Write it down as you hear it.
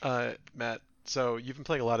Matt, so you've been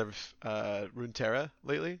playing a lot of Runeterra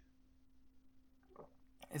lately.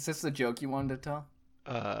 Is this the joke you wanted to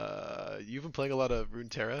tell? You've been playing a lot of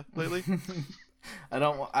Runeterra lately. I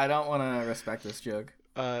don't want to respect this joke.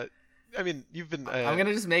 Uh, I mean, you've been. I'm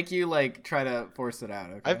gonna just make you like try to force it out.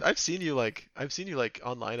 Okay? I've seen you like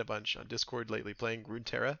online a bunch on Discord lately playing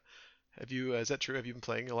Runeterra. Have you? Is that true? Have you been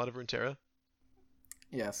playing a lot of Runeterra?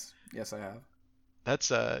 Yes, I have.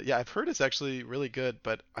 That's yeah, I've heard it's actually really good,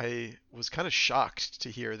 but I was kind of shocked to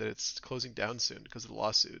hear that it's closing down soon because of the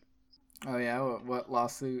lawsuit. Oh yeah, what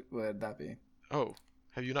lawsuit would that be? Oh,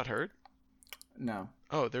 have you not heard? No.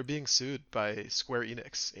 Oh, they're being sued by Square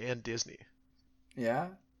Enix and Disney. Yeah.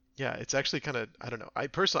 Yeah, it's actually kind of I don't know. I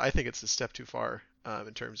personally I think it's a step too far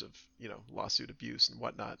in terms of lawsuit abuse and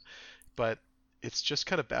whatnot. But it's just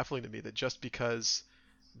kind of baffling to me that just because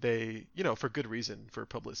they for good reason for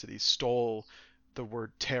publicity stole the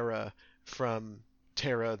word Terra from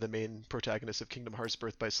Terra, the main protagonist of Kingdom Hearts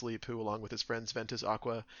Birth by Sleep, who along with his friends Ventus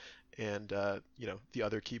Aqua and the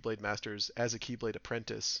other Keyblade masters as a Keyblade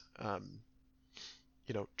apprentice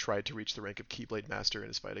tried to reach the rank of Keyblade Master in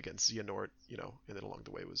his fight against Xehanort, and then along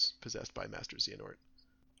the way was possessed by Master Xehanort.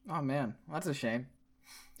 Oh man, that's a shame.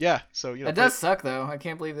 Yeah, so It does suck though. I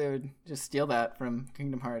can't believe they would just steal that from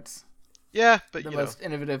Kingdom Hearts, yeah, but the most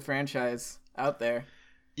innovative franchise out there.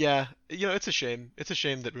 yeah, it's a shame. It's a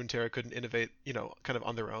shame that Runeterra couldn't innovate, kind of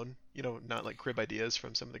on their own, not like crib ideas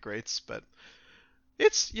from some of the greats, but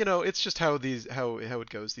it's just how it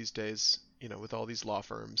goes these days, with all these law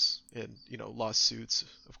firms and, lawsuits,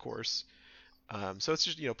 of course. So it's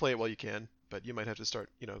just, play it while you can, but you might have to start,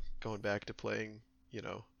 going back to playing,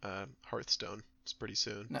 Hearthstone. It's pretty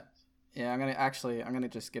soon. No, yeah, I'm gonna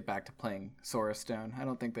just get back to playing Sora Stone. I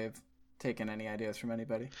don't think they've taken any ideas from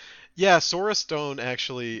anybody. Yeah, Sora Stone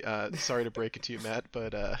actually, sorry to break it to you, Matt,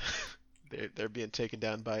 but they're being taken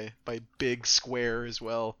down by Big Square as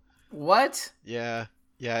well. What? Yeah,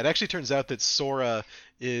 yeah. It actually turns out that Sora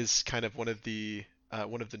is kind of one of the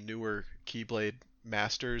newer Keyblade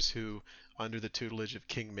masters who, under the tutelage of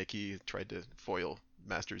King Mickey, tried to foil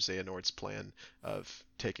Master Xehanort's plan of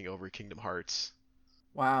taking over Kingdom Hearts.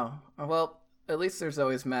 Wow. Well, at least there's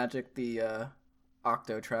always Magic, the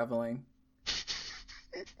Octo traveling.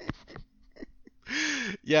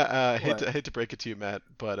 Yeah, What? I hate to break it to you, Matt,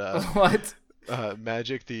 but What?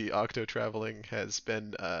 Magic the Octo Traveling has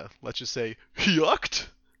been, let's just say, yucked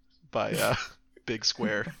by Big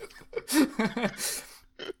Square.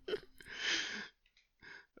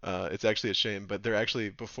 It's actually a shame, but they're actually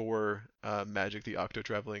before Magic the Octo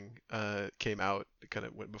Traveling came out, kind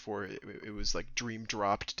of went before it was like dream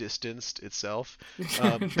dropped, distanced itself.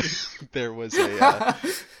 Um, there was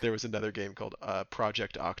another game called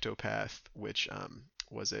Project Octopath, which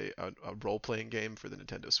was a role playing game for the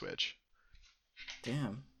Nintendo Switch.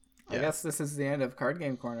 Damn. I Yeah, guess this is the end of Card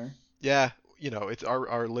Game Corner. yeah. It's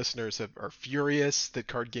our listeners are furious that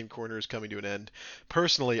Card Game Corner is coming to an end.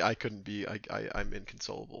 Personally, I couldn't be. I'm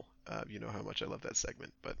inconsolable. You know how much I love that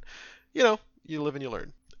segment, but you live and you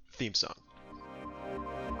learn. Theme song.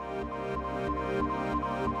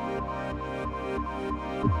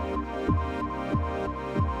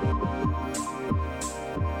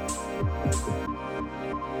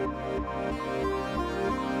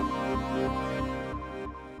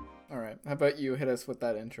 All right. How about you hit us with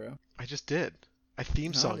that intro? I just did. I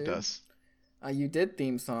theme No, songed dude. us. You did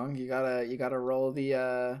theme song. You gotta roll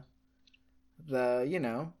the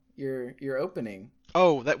your opening.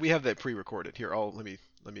 Oh, that we have that pre-recorded. Here, let me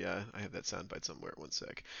I have that soundbite somewhere. One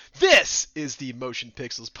sec. This is the Motion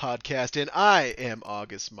Pixels podcast, and I am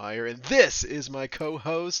August Meyer, and this is my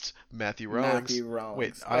co-host Matthew Rawlings. Matthew Wait,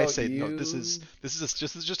 Rawlings. I Oh, say no. This is you. just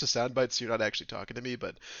a soundbite, so you're not actually talking to me.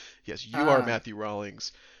 But yes, you are Ah, Matthew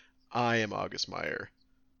Rawlings. I am August Meyer,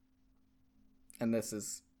 and this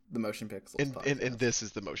is the Motion Pixels and podcast. this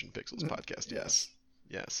is the Motion Pixels podcast. Yes, Yes.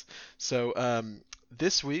 yes. So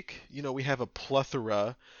this week, we have a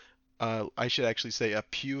plethora. I should actually say a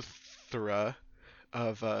plethora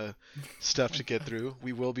of stuff to get through.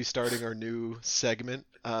 We will be starting our new segment.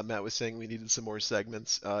 Matt was saying we needed some more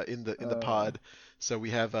segments in the Uh, pod, so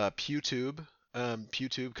we have PewTube,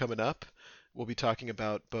 PewTube coming up. We'll be talking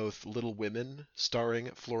about both Little Women,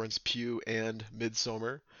 starring Florence Pugh, and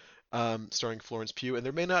Midsommar, starring Florence Pugh. And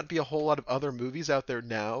there may not be a whole lot of other movies out there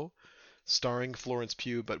now starring Florence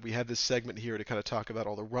Pugh, but we have this segment here to kind of talk about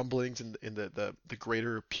all the rumblings in the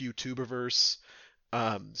greater PewTuberverse.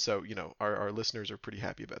 So our listeners are pretty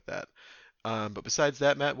happy about that. But besides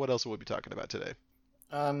that, Matt, what else will we be talking about today?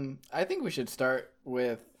 I think we should start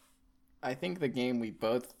with I think the game we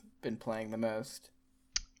both been playing the most.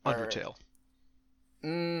 Or Undertale.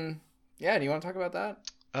 yeah, do you want to talk about that?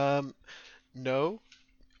 Um, no,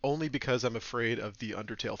 only because I'm afraid of the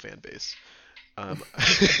Undertale fan base. Um,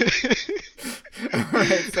 All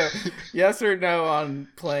right, so yes or no on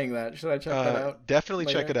playing that? Should I check that out definitely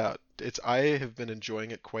check it later? out. I have been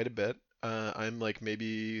enjoying it quite a bit. I'm like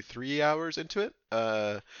maybe 3 hours into it.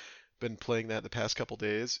 Been playing that the past couple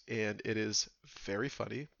days, and it is very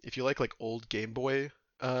funny. If you like old Game Boy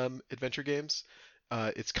adventure games,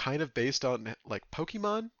 it's kind of based on like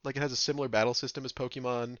Pokemon. Like it has a similar battle system as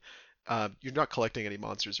Pokemon. You're not collecting any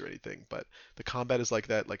monsters or anything, but the combat is like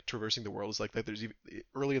that. Like traversing the world is like that. There's even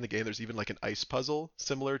early in the game, there's even like an ice puzzle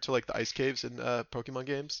similar to like the ice caves in Pokemon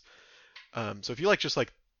games. So if you like just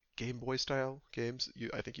like Game Boy style games,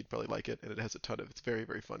 I think you'd probably like it, and it has a ton of. It's very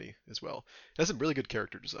very funny as well. It has some really good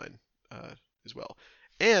character design uh, as well,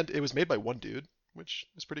 and it was made by one dude, which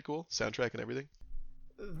is pretty cool. Soundtrack and everything.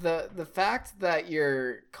 The fact that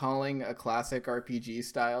you're calling a classic RPG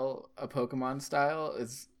style a Pokemon style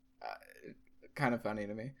is kind of funny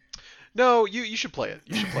to me. No, you should play it.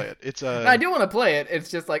 You should play it. It's I do want to play it. It's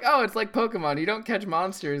just like, oh, it's like Pokemon. You don't catch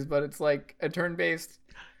monsters, but it's like a turn-based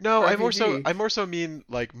no. RPG. I more so mean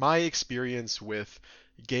like my experience with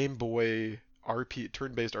Game Boy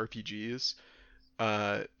turn-based RPGs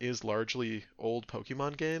is largely old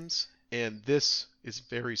Pokemon games, and this is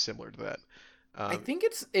very similar to that. I Um, think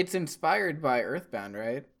it's inspired by Earthbound,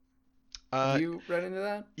 right? Have uh, you read into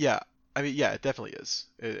that? yeah, I mean, yeah, it definitely is.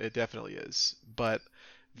 It definitely is. But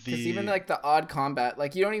Because even the like the odd combat,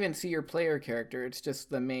 like you don't even see your player character. It's just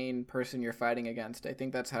the main person you're fighting against. I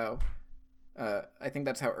think that's how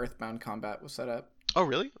Earthbound combat was set up. oh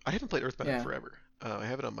really? I haven't played Earthbound in Yeah. forever. I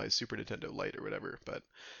have it on my Super Nintendo Lite or whatever, but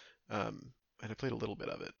and I played a little bit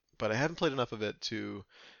of it, but I haven't played enough of it to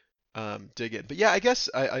dig in. But yeah, I guess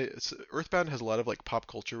Earthbound has a lot of like pop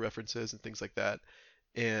culture references and things like that.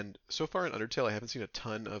 And so far in Undertale, I haven't seen a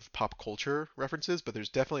ton of pop culture references, but there's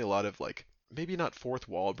definitely a lot of like maybe not fourth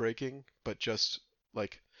wall breaking, but just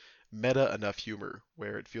like meta enough humor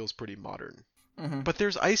where it feels pretty modern. Mm-hmm. But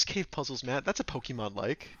there's ice cave puzzles, Matt. That's a Pokemon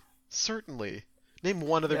like. Certainly. Name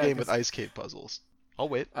one other Yeah, game with because ice cave puzzles. I'll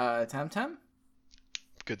wait. Temtem.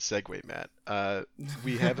 Good segue, Matt.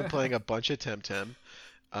 We have been playing a bunch of Temtem.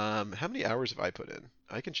 How many hours have I put in?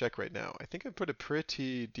 I can check right now. I think I've put a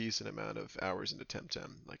pretty decent amount of hours into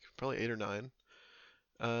Temtem, like probably 8 or 9.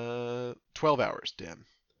 12 hours. Damn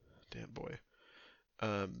boy.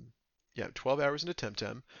 Um, yeah, 12 hours into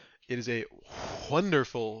Temtem. It is a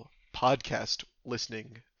wonderful podcast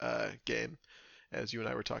listening game, as you and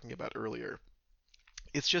I were talking about earlier.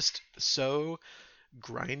 It's just so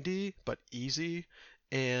grindy but easy,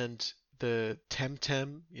 and the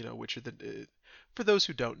Temtem, which are for those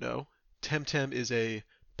who don't know, Temtem is a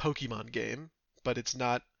Pokemon game, but it's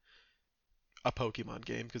not a Pokemon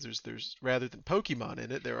game because there's rather than Pokemon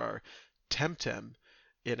in it, there are Temtem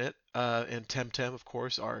in it, and Temtem, of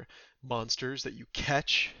course, are monsters that you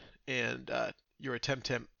catch, and you're a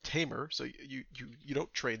Temtem tamer, so you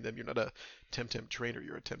don't train them. You're not a Temtem trainer.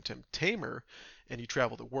 You're a Temtem tamer, and you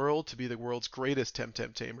travel the world to be the world's greatest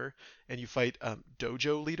Temtem tamer, and you fight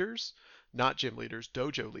dojo leaders, not gym leaders,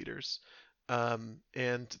 dojo leaders,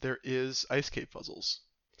 and there is ice cave puzzles.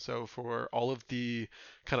 So for all of the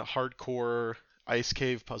kind of hardcore ice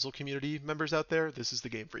cave puzzle community members out there, this is the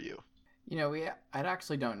game for you. I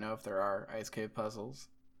actually don't know if there are ice cave puzzles.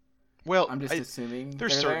 Well, I'm just assuming there they're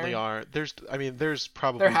certainly there. are. There's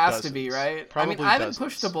There probably has to be, dozens, right? I mean, probably I haven't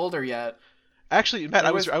pushed a dozens. boulder yet. Actually, Matt,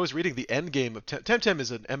 There was I was reading the end game of Temtem is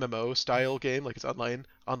an MMO style game, like it's online,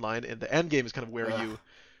 and the end game is kind of where ugh. you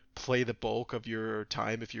play the bulk of your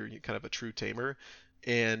time if you're kind of a true tamer.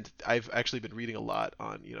 And I've actually been reading a lot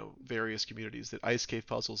on, various communities that ice cave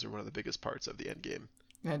puzzles are one of the biggest parts of the end game.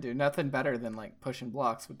 Yeah, dude, nothing better than like pushing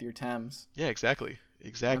blocks with your Tems. Yeah, exactly. That's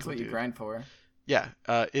Exactly, what you dude. grind for. Yeah,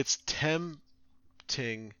 it's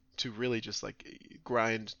tempting to really just like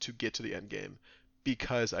grind to get to the end game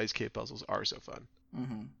because ice cave puzzles are so fun.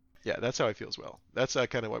 Mm-hmm. Yeah, that's how I feel as well. That's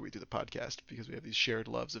kind of why we do the podcast because we have these shared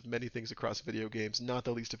loves of many things across video games, not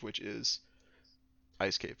the least of which is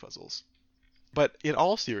ice cave puzzles. But in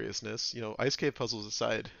all seriousness, ice cave puzzles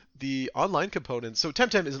aside, the online components. So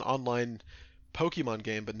Temtem is an online Pokemon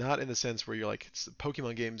game, but not in the sense where you're like it's the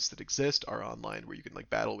Pokemon games that exist are online where you can like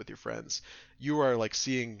battle with your friends. You are like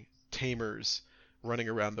seeing tamers running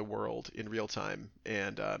around the world in real time,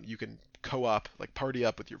 and you can co-op, like party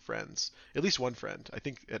up with your friends. At least one friend. I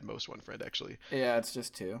think at most one friend actually. Yeah, it's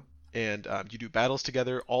just two. And you do battles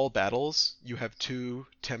together. All battles, you have two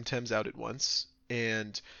Temtems out at once,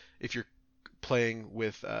 and if you're playing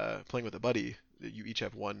with a buddy, you each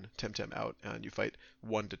have one Temtem out, and you fight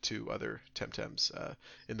 1 to 2 other Temtems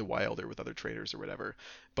in the wild or with other trainers or whatever.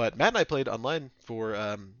 But Matt and I played online for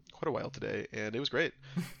quite a while today, and it was great.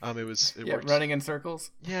 It Yeah, worked. running in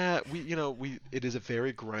circles. Yeah, we it is a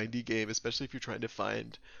very grindy game, especially if you're trying to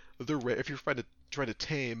find if you're trying to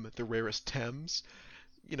tame the rarest Tems.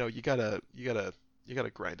 You gotta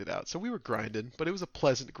grind it out. So we were grinding, but it was a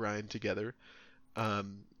pleasant grind together.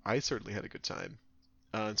 I certainly had a good time.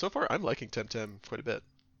 And so far, I'm liking Temtem quite a bit.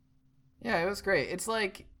 Yeah, it was great. It's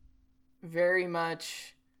like very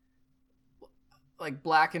much like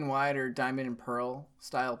Black and White or Diamond and Pearl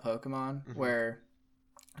style Pokemon, Hmm. where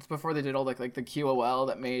it's before they did all like the QOL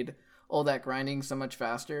that made all that grinding so much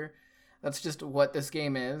faster. That's just what this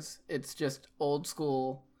game is. It's just old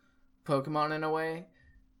school Pokemon in a way,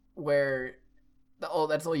 where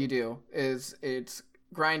that's all you do is it's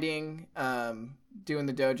grinding, doing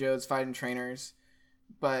the dojos, fighting trainers.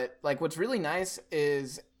 But like what's really nice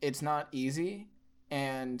is it's not easy,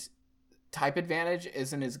 and type advantage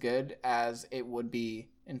isn't as good as it would be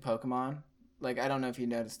in Pokemon. Like I don't know if you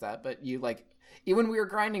noticed that, but you like even we were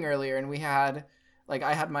grinding earlier and we had like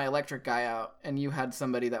I had my electric guy out and you had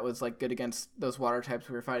somebody that was like good against those water types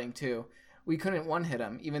we were fighting too. We couldn't one hit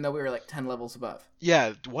him even though we were like 10 levels above.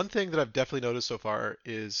 Yeah, one thing that I've definitely noticed so far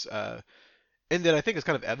is, and that I think is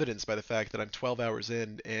kind of evidenced by the fact that I'm 12 hours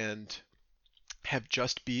in and have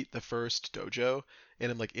just beat the first dojo,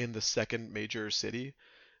 and I'm like in the second major city,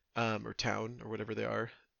 or town or whatever they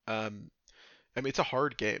are. Um, I mean, it's a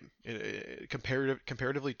hard game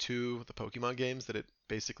comparatively to the Pokemon games that it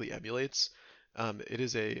basically emulates. It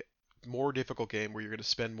is a more difficult game where you're going to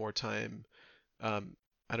spend more time, um,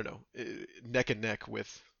 I don't know, neck and neck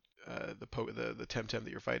with the Temtem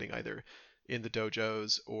that you're fighting, either in the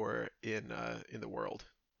dojos or in the world.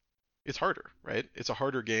 It's harder, right? It's a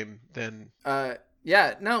harder game than.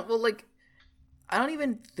 Yeah, no, well like I don't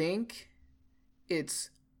even think it's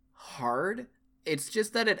hard. It's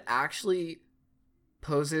just that it actually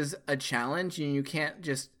poses a challenge and you can't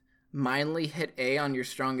just mindly hit A on your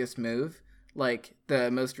strongest move like the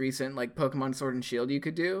most recent like Pokemon Sword and Shield you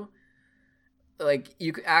could do. Like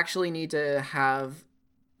you actually need to have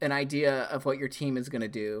an idea of what your team is going to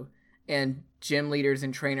do, and gym leaders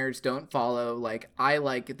and trainers don't follow like I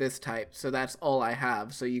like this type so that's all I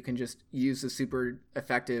have, so you can just use the super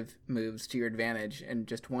effective moves to your advantage and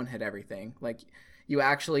just one hit everything. Like you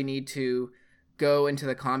actually need to go into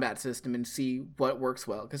the combat system and see what works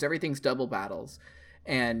well because everything's double battles,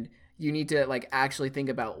 and you need to like actually think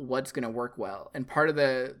about what's going to work well. And part of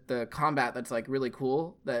the combat that's like really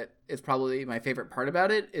cool, that is probably my favorite part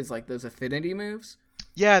about it, is like those affinity moves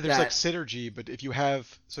Yeah, there's like that synergy, but if you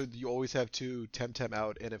always have two Temtem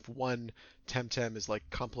out, and if one Temtem is like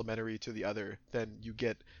complementary to the other, then you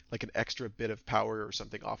get like an extra bit of power or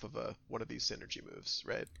something off of one of these synergy moves,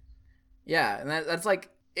 right? yeah, and that's like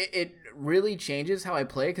it really changes how I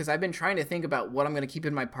play because I've been trying to think about what I'm going to keep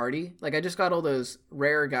in my party. Like I just got all those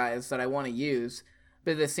rare guys that I want to use,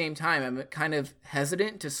 but at the same time I'm kind of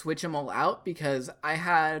hesitant to switch them all out because I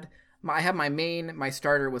have my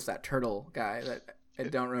starter was that turtle guy that I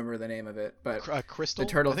don't remember the name of it, but the Crystal? I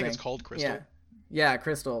turtle think thing. it's called Yeah. Crystal. Yeah,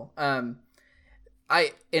 crystal. And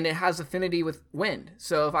it has affinity with wind.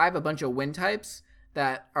 So if I have a bunch of wind types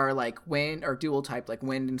that are like wind or dual type, like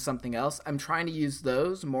wind and something else, I'm trying to use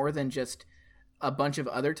those more than just a bunch of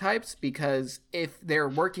other types because if they're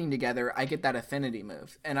working together, I get that affinity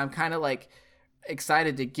move. And I'm kind of like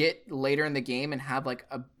excited to get later in the game and have like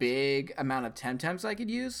a big amount of Temtems I could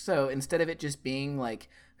use. So instead of it just being like,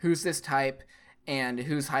 who's this type and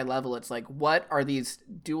who's high level, it's like, what are these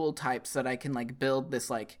dual types that I can like build this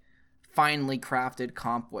like finely crafted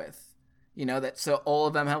comp with, that so all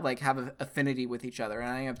of them have affinity with each other, and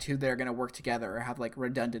I have two that are going to work together or have like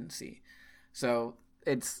redundancy. So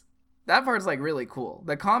it's that part's like really cool.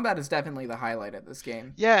 The combat is definitely the highlight of this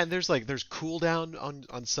game. Yeah, and there's cooldown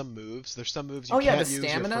on some moves. There's some moves you Oh yeah, the can't use your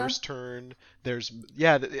stamina. first turn. There's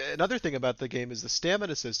yeah, another thing about the game is the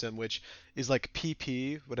stamina system, which is like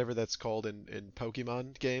PP, whatever that's called in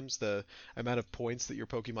Pokemon games, the amount of points that your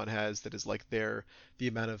Pokemon has that is like the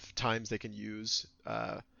amount of times they can use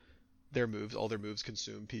their moves. All their moves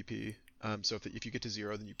consume PP. So if you get to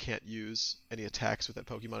 0, then you can't use any attacks with that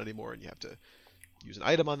Pokemon anymore, and you have to use an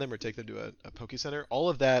item on them or take them to a Poke Center. All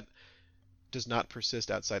of that does not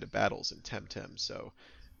persist outside of battles in Temtem. So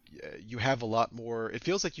you have a lot more. It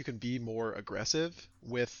feels like you can be more aggressive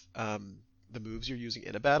with the moves you're using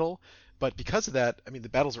in a battle. But because of that, I mean, the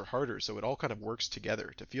battles are harder, so it all kind of works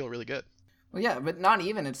together to feel really good. Well, yeah, but not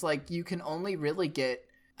even. It's like you can only really get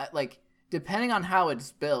like depending on how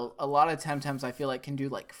it's built. A lot of Temtems I feel like can do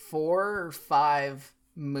like 4 or 5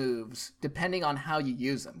 moves depending on how you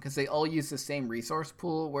use them, because they all use the same resource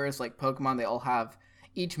pool, whereas like Pokemon, they all have,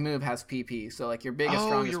 each move has PP. So like your biggest, Oh,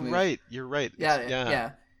 strongest you're move. right. You're right. Yeah, Yeah.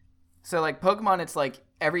 yeah. So like Pokemon, it's like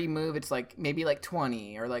every move, it's like maybe like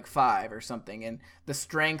 20 or like 5 or something, and the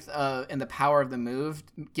strength of and the power of the move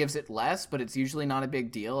gives it less, but it's usually not a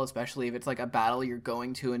big deal, especially if it's like a battle you're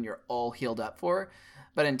going to and you're all healed up for.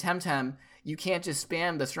 But in Temtem, you can't just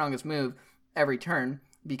spam the strongest move every turn,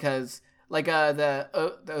 because like the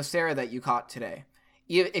Osera that you caught today,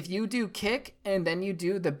 if you do kick and then you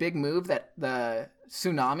do the big move, that the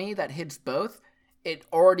tsunami that hits both, it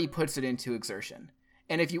already puts it into exertion.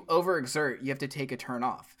 And if you overexert, you have to take a turn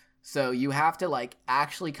off. So you have to like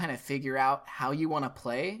actually kind of figure out how you want to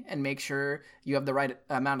play and make sure you have the right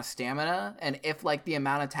amount of stamina. And if like the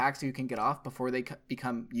amount of attacks you can get off before they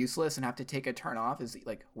become useless and have to take a turn off is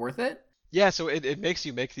like worth it. Yeah, so it makes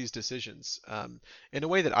you make these decisions in a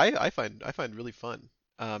way that I find really fun.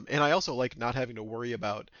 And I also like not having to worry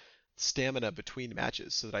about stamina between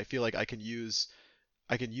matches, so that I feel like I can use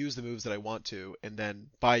the moves that I want to, and then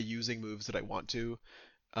by using moves that I want to,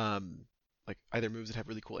 um, like either moves that have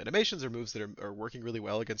really cool animations or moves that are working really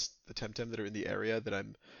well against the Temtem that are in the area uh,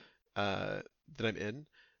 that I'm in.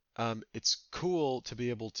 It's cool to be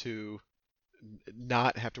able to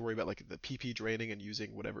not have to worry about like the PP draining and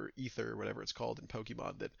using whatever ether or whatever it's called in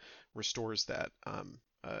Pokemon that restores that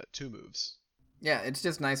two moves. Yeah, it's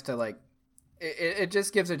just nice to like it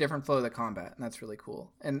just gives a different flow to the combat, and that's really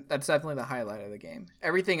cool. And that's definitely the highlight of the game.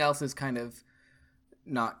 Everything else is kind of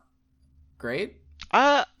not great.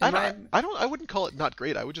 In my I wouldn't call it not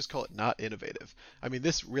great. I would just call it not innovative. I mean,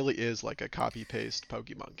 this really is like a copy paste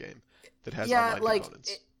Pokemon game that has Yeah, online like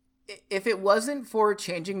components. if it wasn't for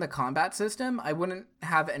changing the combat system, I wouldn't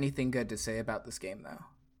have anything good to say about this game though.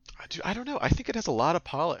 I don't know. I think it has a lot of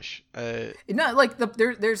polish. Not like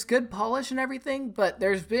there's good polish and everything, but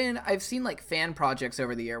I've seen like fan projects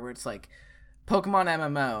over the year where it's like Pokemon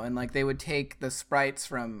MMO, and like they would take the sprites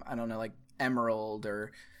from, I don't know, like Emerald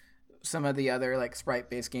or some of the other like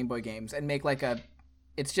sprite based Game Boy games and make like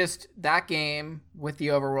it's just that game with the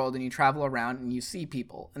overworld, and you travel around and you see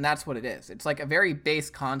people, and that's what it is. It's like a very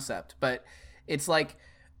base concept, but it's like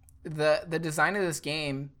the design of this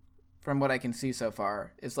game, from what I can see so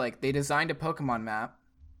far, is like they designed a Pokemon map,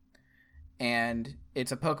 and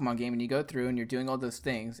it's a Pokemon game, and you go through and you're doing all those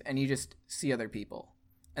things and you just see other people.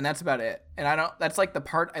 And that's about it. And that's like the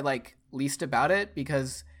part I like least about it,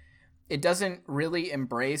 because it doesn't really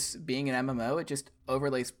embrace being an MMO. It just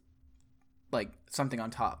overlays like something on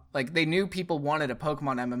top. Like they knew people wanted a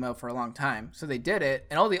Pokemon MMO for a long time, so they did it,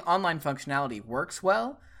 and all the online functionality works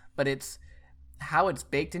well, but it's how it's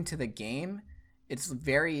baked into the game. It's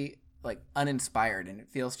very like uninspired, and it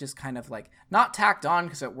feels just kind of like not tacked on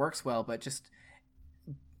because it works well, but just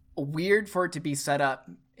weird for it to be set up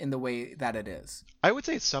in the way that it is. I would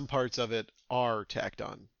say some parts of it are tacked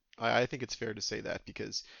on. I think it's fair to say that,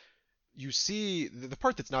 because you see the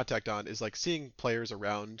part that's not tacked on is like seeing players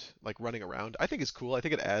around, like running around. I think is cool. I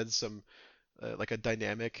think it adds some like a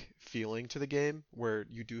dynamic feeling to the game, where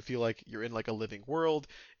you do feel like you're in like a living world.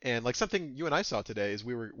 And like something you and I saw today is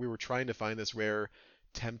we were trying to find this rare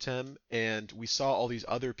Temtem, and we saw all these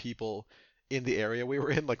other people in the area we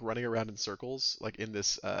were in, like running around in circles, like in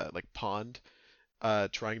this like pond,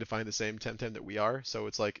 trying to find the same Temtem that we are. So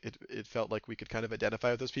it's like it felt like we could kind of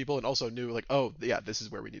identify with those people, and also knew like, oh yeah, this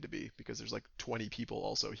is where we need to be, because there's like 20 people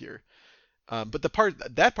also here. But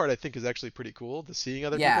that part I think is actually pretty cool, the seeing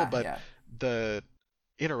other people, Yeah, but yeah. the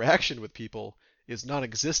interaction with people is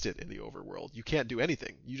non-existent in the overworld. You can't do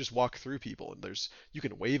anything. You just walk through people, and you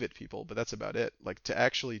can wave at people, but that's about it. Like to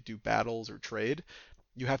actually do battles or trade,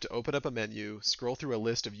 you have to open up a menu, scroll through a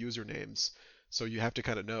list of usernames. So you have to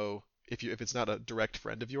kind of know if it's not a direct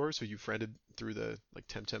friend of yours who you friended through the like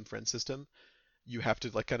Temtem friend system, you have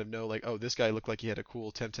to like kind of know like, oh, this guy looked like he had a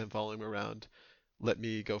cool Temtem following him around. Let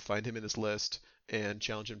me go find him in this list and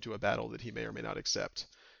challenge him to a battle that he may or may not accept.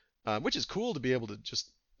 Which is cool to be able to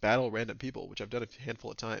just battle random people, which I've done a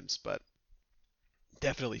handful of times, but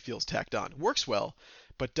definitely feels tacked on. Works well,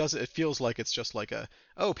 but doesn't. It feels like it's just like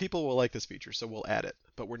oh, people will like this feature, so we'll add it,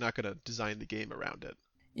 but we're not going to design the game around it.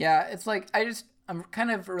 Yeah, it's like I'm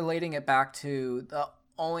kind of relating it back to the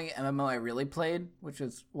only MMO I really played, which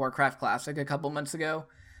was Warcraft Classic a couple months ago.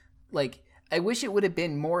 Like I wish it would have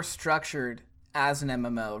been more structured as an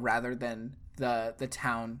MMO rather than the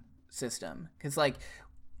town system, cuz like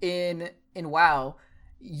in WoW,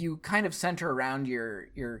 you kind of center around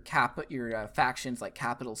your factions like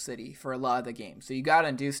capital city for a lot of the game. So you got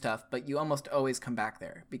to do stuff, but you almost always come back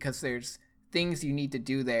there because there's things you need to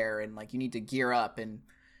do there, and like you need to gear up, and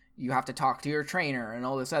you have to talk to your trainer and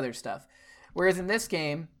all this other stuff. Whereas in this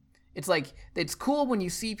game, it's like it's cool when you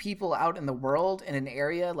see people out in the world in an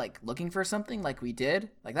area like looking for something like we did.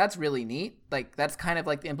 Like that's really neat. Like that's kind of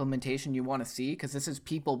like the implementation you want to see because this is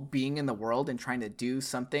people being in the world and trying to do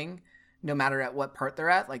something no matter at what part they're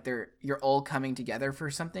at. Like you're all coming together for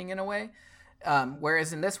something in a way.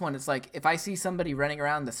 Whereas in this one, it's like if I see somebody running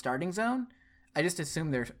around the starting zone, I just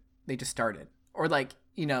assume they just started, or like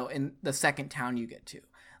in the second town you get to.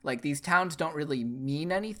 Like these towns don't really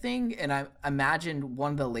mean anything, and I imagine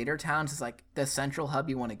one of the later towns is like the central hub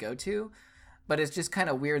you want to go to, but it's just kind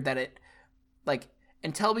of weird that it like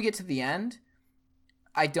until we get to the end,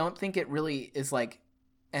 I don't think it really is like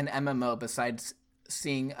an MMO besides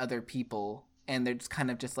seeing other people, and there's kind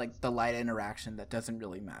of just like the light interaction that doesn't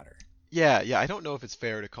really matter. Yeah, yeah. I don't know if it's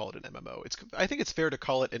fair to call it an MMO. I think it's fair to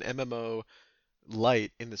call it an MMO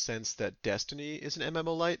light in the sense that Destiny is an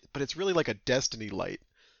MMO light, but it's really like a Destiny light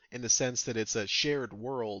in the sense that it's a shared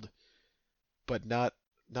world, but not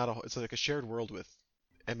a. It's like a shared world with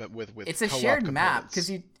It's a co-op shared map because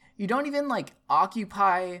components. you don't even like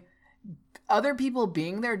occupy other people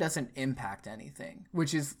being there doesn't impact anything,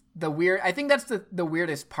 which is the weird. I think that's the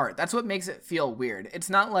weirdest part. That's what makes it feel weird. It's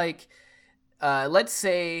not like let's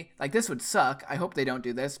say like this would suck. I hope they don't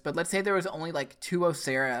do this, but let's say there was only like 2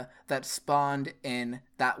 Osera that spawned in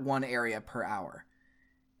that one area per hour,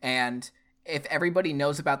 and if everybody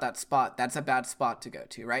knows about that spot, that's a bad spot to go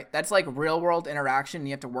to, right? That's like real world interaction. And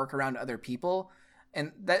you have to work around other people,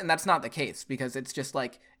 and that's not the case because it's just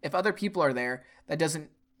like if other people are there, that doesn't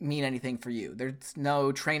mean anything for you. There's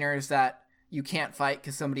no trainers that you can't fight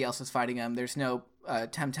because somebody else is fighting them. There's no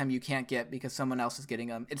Temtem you can't get because someone else is getting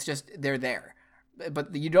them. It's just they're there,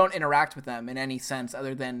 but you don't interact with them in any sense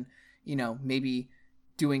other than maybe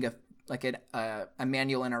doing a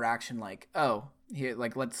manual interaction like here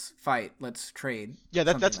like let's fight, let's trade, Yeah,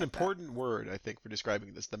 something that's an like that. important word I think for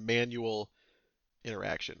describing this. The manual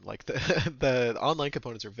interaction. Like the online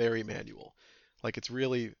components are very manual. Like it's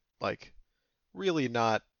like really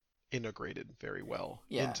not integrated very well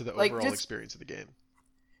Yeah, into the like overall just experience of the game.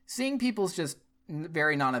 seeing people's just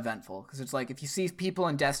very non-eventful because it's like if you see people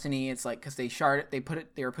in Destiny, it's like because they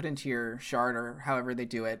were put into your shard or however they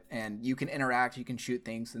do it, and you can interact, you can shoot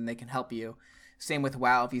things, and they can help you. Same with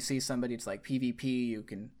WoW. If you see somebody, it's like PvP, you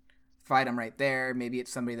can fight them right there. Maybe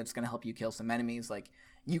it's somebody that's going to help you kill some enemies. Like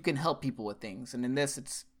you can help people with things, and in this,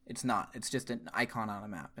 it's not. It's just an icon on a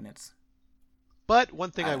map, and it's But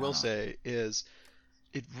one thing I I don't will know. say is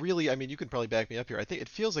it really, I mean, you can probably back me up here. I think it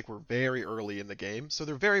feels like we're very early in the game, so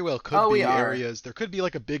there very well could Oh, we be are. areas, there could be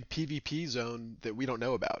like a big PvP zone that we don't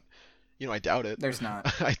know about. I doubt it. There's not.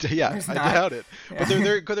 Yeah, There's I not. doubt it. But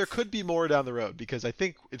Yeah. there could be more down the road because I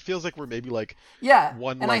think it feels like we're maybe like Yeah,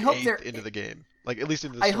 one and I like hope eighth there. into the game, like at least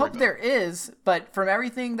into the I story hope mode. there is, but from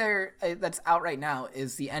everything there that's out right now,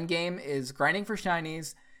 is the end game is grinding for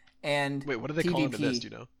shinies and Wait, what do they call into this? Do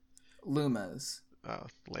PvP you know? lumas.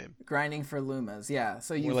 Lame. Grinding for lumas, yeah.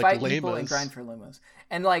 So More you like fight people and lamas. grind for lumas,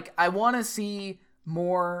 and like I want to see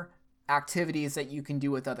more activities that you can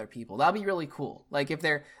do with other people. That'll be really cool. Like if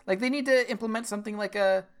they're like they need to implement something like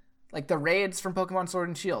the raids from Pokemon Sword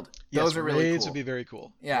and Shield. Yes, Those are really raids would cool. be very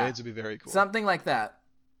cool. Yeah, Raids would be very cool. something like that.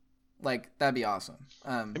 Like that'd be awesome.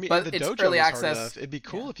 I mean, But the it's dojo early is hard access. enough. It'd be Yeah.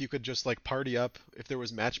 cool if you could just like party up if there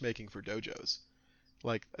was matchmaking for dojos.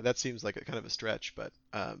 Like that seems like a kind of a stretch, but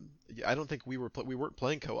yeah, I don't think we weren't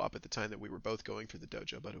playing co-op at the time that we were both going through the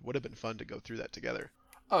dojo, but it would have been fun to go through that together.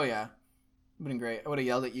 Oh yeah, been great. I would have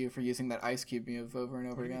yelled at you for using that ice cube move over and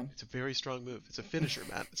What over do you mean? again. It's a very strong move. It's a finisher,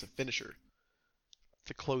 Matt. It's a finisher.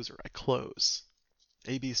 It's a closer. I close.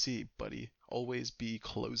 ABC, buddy. Always be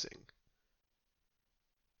closing.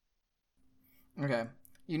 Okay,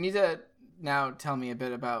 you need to now tell me a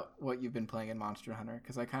bit about what you've been playing in Monster Hunter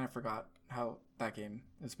because I kind of forgot how that game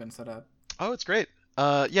has been set up. Oh, it's great.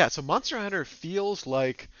 Yeah, so Monster Hunter feels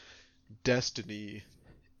like Destiny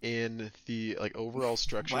in the like overall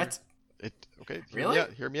structure. What? It okay, Really?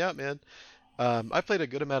 hear me out, man. I played a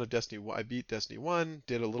good amount of Destiny. I beat Destiny 1,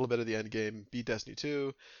 did a little bit of the end game, beat Destiny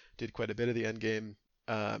 2, did quite a bit of the end game.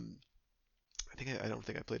 I don't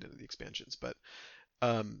think I played any of the expansions, but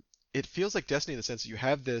um, it feels like Destiny in the sense that you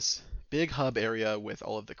have this big hub area with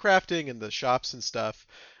all of the crafting and the shops and stuff,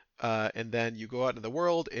 and then you go out into the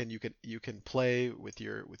world and you can play with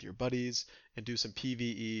your buddies and do some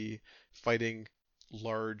PvE fighting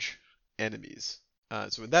large enemies.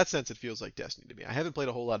 So in that sense, it feels like Destiny to me. I haven't played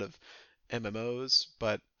a whole lot of MMOs,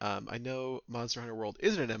 but I know Monster Hunter World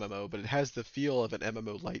isn't an MMO, but it has the feel of an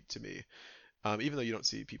MMO light to me. Even though you don't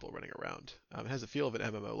see people running around, it has a feel of an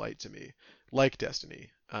MMO light to me, like Destiny,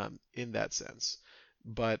 in that sense.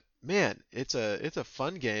 But man, it's a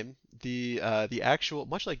fun game. The actual,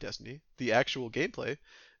 much like Destiny, the actual gameplay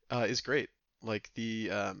is great. Like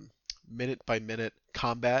the minute by minute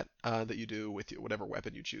combat that you do with whatever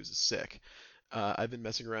weapon you choose is sick. I've been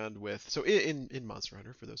messing around with, so in Monster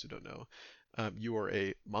Hunter, for those who don't know, you are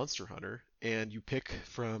a monster hunter and you pick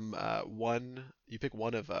one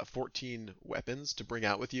of 14 weapons to bring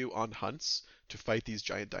out with you on hunts to fight these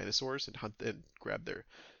giant dinosaurs and hunt and grab their,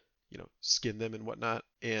 skin them and whatnot.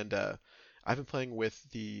 And I've been playing with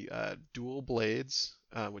the dual blades,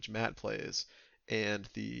 which Matt plays, and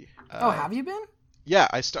the Oh, have you been? yeah,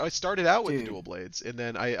 I started out with the Dude. dual blades, and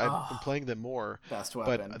then I've been Oh, playing them more, best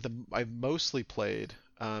but weapon. I've mostly played.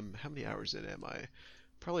 How many hours in am I?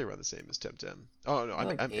 Probably around the same as Temtem. Oh no, You're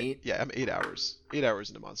like I'm 8. yeah, I'm 8 hours. 8 hours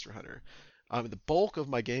into Monster Hunter. The bulk of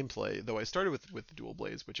my gameplay, though, I started with the dual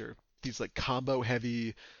blades, which are these like combo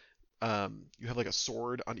heavy. You have like a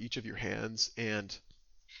sword on each of your hands, and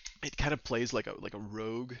it kind of plays like a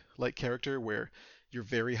rogue like character where you're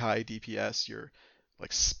very high DPS. You're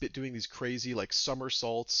like doing these crazy like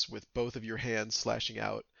somersaults with both of your hands slashing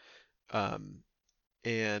out, um,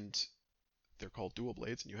 and they're called dual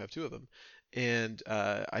blades, and you have two of them. And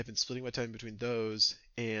I've been splitting my time between those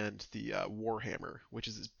and the Warhammer, which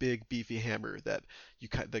is this big beefy hammer that you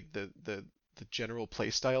cut the general play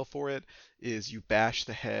style for it is you bash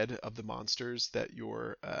the head of the monsters that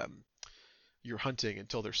you're hunting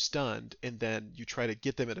until they're stunned, and then you try to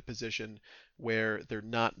get them in a position where they're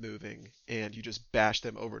not moving, and you just bash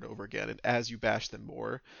them over and over again. And as you bash them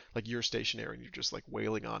more, like you're stationary and you're just like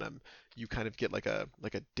wailing on them, you kind of get like a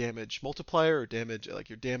damage multiplier or damage like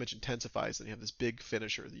your damage intensifies, and you have this big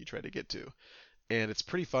finisher that you try to get to. And it's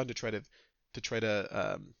pretty fun to try to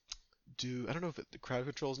do. I don't know if the crowd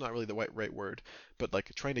control is not really the right word, but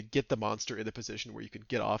like trying to get the monster in a position where you can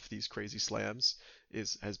get off these crazy slams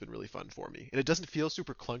is has been really fun for me. And it doesn't feel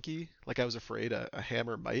super clunky like I was afraid a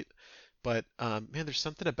hammer might. But man, there's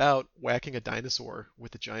something about whacking a dinosaur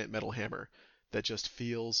with a giant metal hammer that just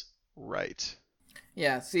feels right.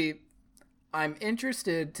 Yeah, see, I'm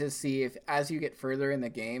interested to see if as you get further in the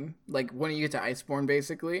game, like when you get to Iceborne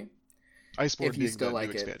basically, if Iceborne you being still the new like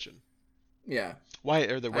it. expansion. Yeah. Why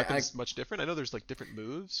are the I weapons much different? I know there's like different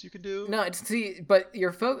moves you can do. No, it's see, but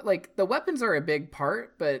like the weapons are a big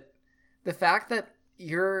part, but the fact that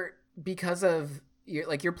you're because of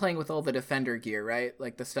you're playing with all the defender gear, right?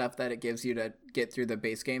 Like the stuff that it gives you to get through the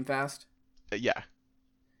base game fast. Yeah.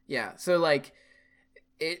 Yeah. So like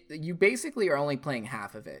you basically are only playing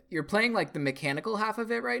half of it. You're playing like the mechanical half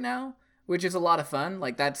of it right now, which is a lot of fun.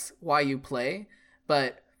 Like that's why you play,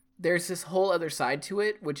 but there's this whole other side to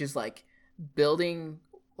it, which is like building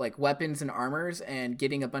like weapons and armors and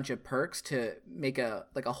getting a bunch of perks to make a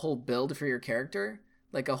whole build for your character,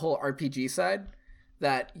 like a whole RPG side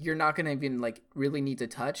that you're not going to even like really need to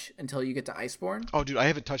touch until you get to Iceborne. Oh, dude, I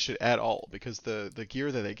haven't touched it at all because the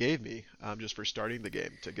gear that they gave me just for starting the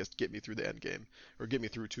game to get me through the end game or get me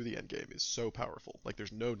through to the end game is so powerful. Like,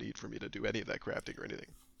 there's no need for me to do any of that crafting or anything.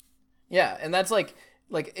 Yeah, and that's like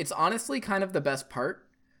it's honestly kind of the best part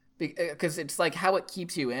because it's like how it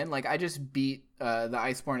keeps you in. Like I just beat the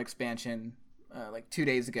Iceborne expansion like 2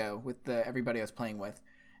 days ago with the everybody I was playing with,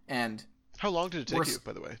 and How long did it we're take you,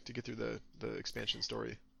 by the way, to get through the expansion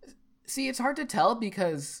story? see it's hard to tell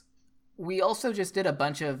because we also just did a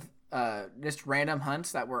bunch of just random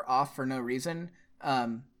hunts that were off for no reason,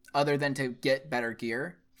 other than to get better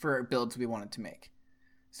gear for builds we wanted to make.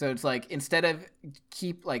 So it's like instead of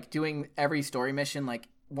keep like doing every story mission like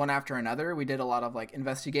one after another, we did a lot of like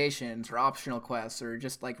investigations or optional quests or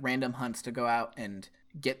just like random hunts to go out and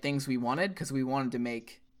get things we wanted because we wanted to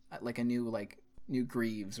make like a new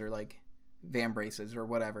greaves or like van braces or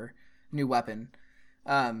whatever new weapon.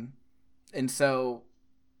 Um, and so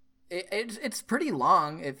it's pretty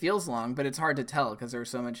long. It feels long, but it's hard to tell because there's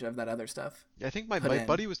so much of that other stuff Yeah, I think my, put my in.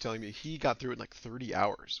 buddy was telling me he got through it in like 30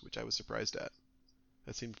 hours, which I was surprised at.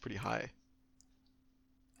 That seemed pretty high.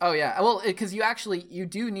 Oh yeah, well, because you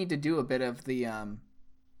do need to do a bit of the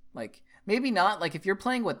like maybe not like if you're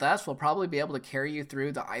playing with us, we'll probably be able to carry you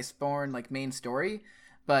through the Iceborne like main story,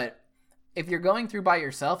 but if you're going through by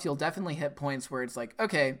yourself, you'll definitely hit points where it's like,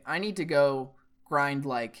 okay, I need to go grind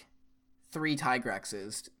like 3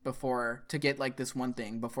 Tigrexes before to get like this one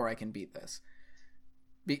thing before I can beat this.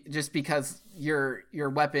 Just because your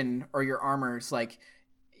weapon or your armor's like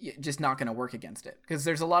just not going to work against it because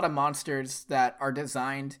there's a lot of monsters that are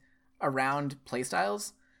designed around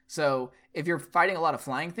playstyles. So if you're fighting a lot of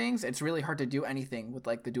flying things, it's really hard to do anything with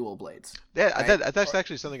like the dual blades, Yeah, right? that's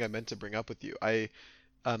actually something I meant to bring up with you.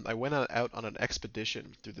 I went out on an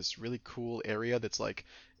expedition through this really cool area that's like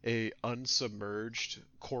a unsubmerged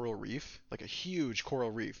coral reef, like a huge coral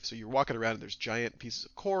reef. So you're walking around and there's giant pieces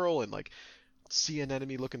of coral and like sea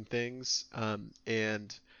anemone looking things,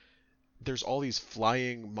 and there's all these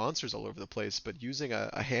flying monsters all over the place. But using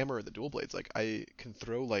a hammer and the dual blades, like I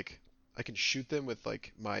can shoot them with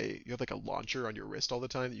like you have like a launcher on your wrist all the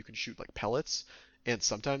time that you can shoot like pellets, and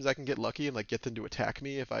sometimes I can get lucky and like get them to attack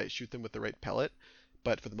me if I shoot them with the right pellet.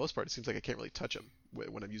 But for the most part, it seems like I can't really touch them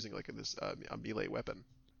when I'm using like a melee weapon.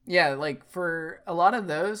 Yeah, like for a lot of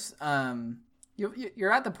those,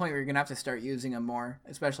 you're at the point where you're gonna have to start using them more,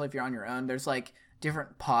 especially if you're on your own. There's like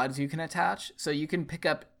different pods you can attach, so you can pick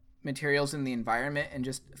up materials in the environment and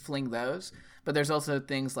just fling those. But there's also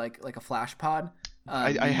things like a flash pod. I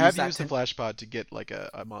You use have that used the to flash pod to get like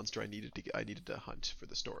a monster I needed to hunt for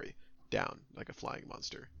the story down, like a flying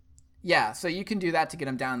monster. Yeah, so you can do that to get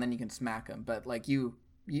them down, then you can smack them. But like you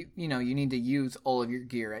know, you need to use all of your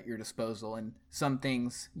gear at your disposal, and some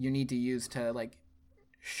things you need to use to like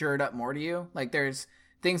sure it up more to you. Like there's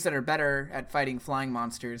things that are better at fighting flying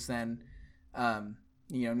monsters than,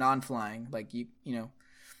 non-flying. Like you know,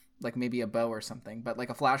 like maybe a bow or something. But like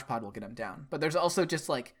a flash pod will get them down. But there's also just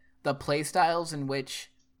like the play styles in which,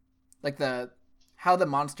 like the how the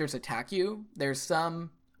monsters attack you. There's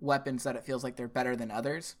some weapons that it feels like they're better than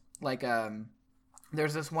others. Like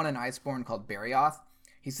there's this one in Iceborne called Barioth.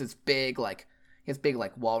 He's this big he has big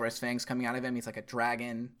like walrus fangs coming out of him. He's like a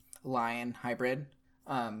dragon lion hybrid.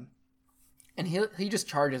 And he just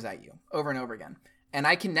charges at you over and over again. And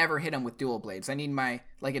I can never hit him with dual blades. I need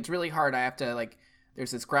it's really hard. I have to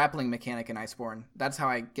there's this grappling mechanic in Iceborne. That's how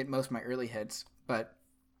I get most of my early hits. But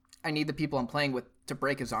I need the people I'm playing with to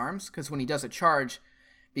break his arms, because when he does a charge,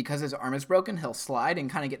 because his arm is broken, he'll slide and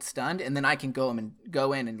kind of get stunned, and then I can go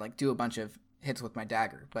in and like do a bunch of hits with my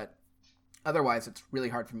dagger. But otherwise, it's really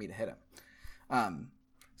hard for me to hit him.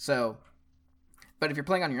 So, but if you're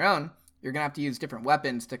playing on your own, you're gonna have to use different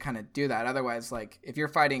weapons to kind of do that. Otherwise, like if you're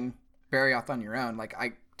fighting Barioth on your own, like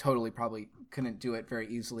I totally probably couldn't do it very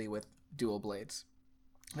easily with dual blades.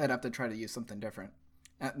 I'd have to try to use something different,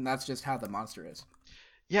 and that's just how the monster is.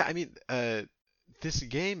 Yeah, I mean, this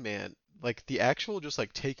game, man, like the actual just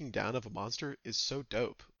like taking down of a monster is so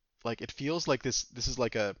dope. Like it feels like this is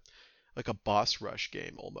like a boss rush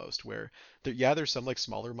game almost, where there's some like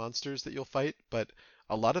smaller monsters that you'll fight, but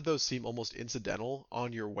a lot of those seem almost incidental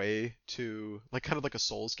on your way to like kind of like a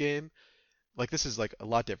Souls game. Like this is like a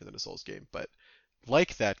lot different than a Souls game, but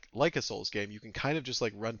like a Souls game, you can kind of just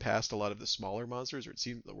like run past a lot of the smaller monsters, or it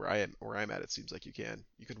seems where I'm at, it seems like you can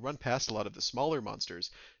run past a lot of the smaller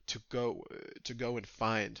monsters to go and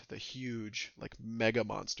find the huge like mega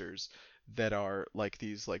monsters that are like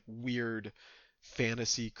these like weird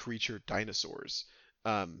fantasy creature dinosaurs,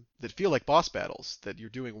 that feel like boss battles that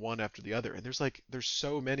you're doing one after the other. And there's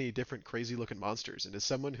so many different crazy looking monsters. And as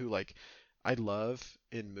someone who like I love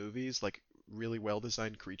in movies like really well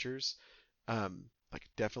designed creatures, like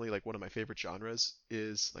definitely like one of my favorite genres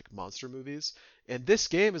is like monster movies. And this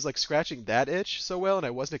game is like scratching that itch so well, and I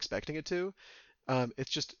wasn't expecting it to. It's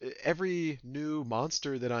just every new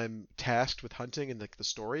monster that I'm tasked with hunting in like the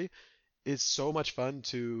story is so much fun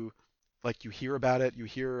to like you hear about it, you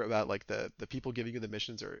hear about like the people giving you the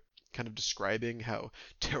missions are kind of describing how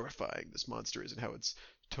terrifying this monster is and how it's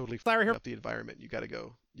totally fucking up the environment. You got to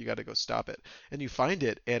go stop it. And you find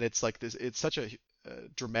it and it's like this it's such a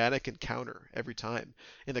dramatic encounter every time.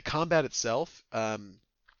 And the combat itself kind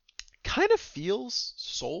of feels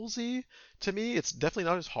Soulsy to me. It's definitely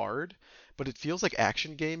not as hard, but it feels like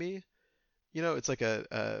action gamey. You know, it's like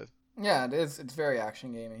a Yeah, it is. It's very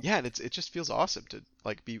action gaming. yeah, and it just feels awesome to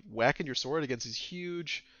like be whacking your sword against these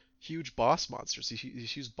huge boss monsters, these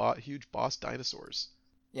huge boss dinosaurs.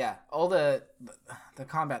 Yeah, all the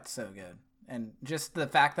combat's so good, and just the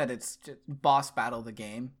fact that it's just boss battle the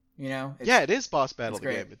game. You know, Yeah, it is boss battle it's the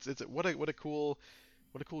great. game. It's what a cool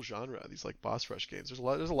genre. These like boss rush games. There's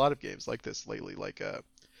a lot of games like this lately. Like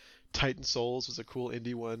Titan Souls was a cool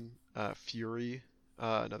indie one. Fury,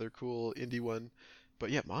 another cool indie one.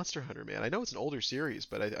 But yeah, Monster Hunter, man. I know it's an older series,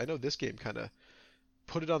 but I know this game kind of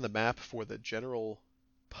put it on the map for the general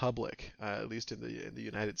public, at least in the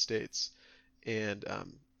United States. And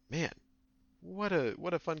man, what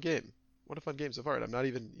a fun game! What a fun game so far. And I'm not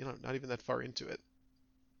even not even that far into it.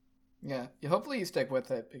 Yeah, hopefully you stick with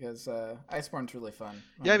it because Iceborne's really fun.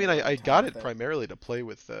 Yeah, I You mean, have a I good time got with it it. primarily to play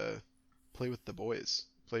with the boys,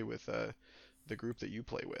 play with the group that you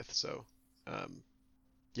play with. So um,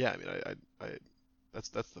 yeah, I mean, I that's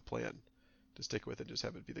the plan, to stick with it, just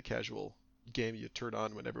have it be the casual game you turn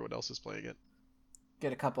on when everyone else is playing it.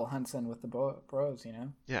 Get a couple hunts in with the bros, you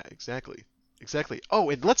know. Yeah, exactly. Exactly. Oh,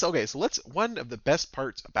 and so let's one of the best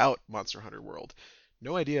parts about Monster Hunter World.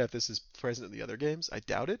 No idea if this is present in the other games. I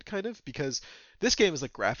doubt it, kind of, because this game is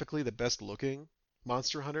like graphically the best looking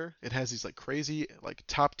Monster Hunter. It has these like crazy, like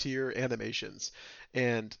top tier animations.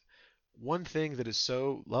 And one thing that is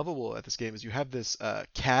so lovable at this game is you have this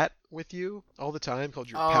cat with you all the time called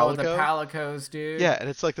your Oh, the Palico. Palicos, dude. Yeah, and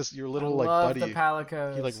it's like this your I little like love the buddy.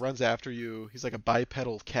 He like Palicos. runs after you. He's like a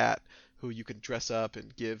bipedal cat who you can dress up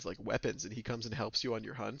and give like weapons, and he comes and helps you on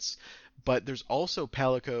your hunts. But there's also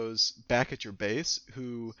Palicos back at your base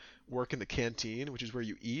who work in the canteen, which is where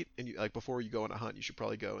you eat. And you, like before you go on a hunt, you should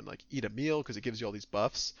probably go and like eat a meal because it gives you all these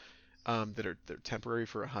buffs that are they're temporary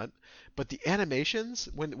for a hunt. But the animations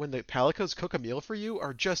when the Palicos cook a meal for you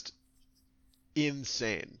are just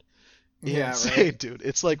insane. Yeah, right. Insane, dude.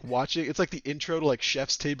 It's like watching, it's like the intro to like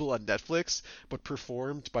Chef's Table on Netflix, but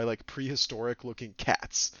performed by like prehistoric looking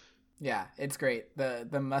cats. Yeah, it's great.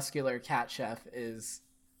 The muscular cat chef is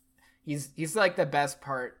he's like the best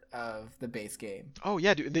part of the base game, Oh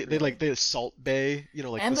yeah, dude. They like really. they salt bay,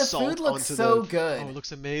 like And the the food salt looks onto the. so Oh, it good.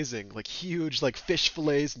 looks amazing. Like huge, like fish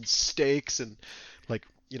fillets and steaks and like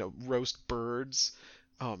roast birds.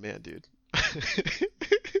 Oh man, dude.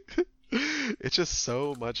 It's just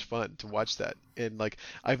so much fun to watch that. And like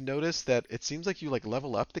I've noticed that it seems like you like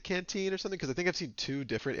level up the canteen or something because I think I've seen two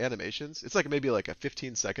different animations. It's like maybe like a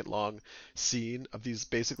 15-second long scene of these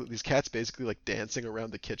cats basically like dancing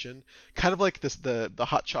around the kitchen, kind of like this the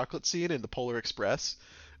hot chocolate scene in the Polar Express.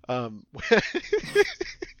 Um,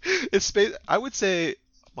 I would say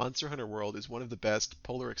Monster Hunter World is one of the best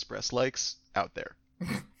Polar Express likes out there.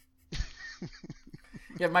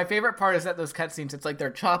 Yeah, my favorite part is that those cutscenes, it's like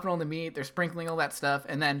they're chopping all the meat, they're sprinkling all that stuff,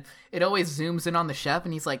 and then it always zooms in on the chef,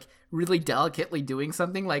 and he's like really delicately doing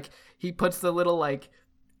something. Like he puts the little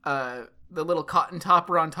cotton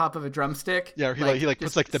topper on top of a drumstick, Yeah, or he like like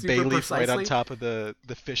puts just like the bay super leaf right on precisely. top of the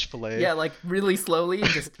fish fillet. Yeah, like really slowly,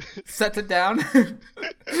 and just sets it down.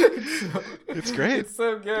 It's great. It's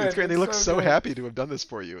so It's good. great. They It's look so so good. happy to have done this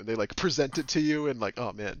for you, and they like present it to you, and like,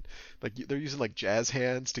 oh man, like they're using like jazz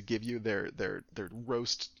hands to give you their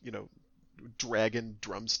roast, dragon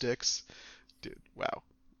drumsticks. Dude, wow,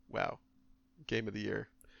 wow, game of the year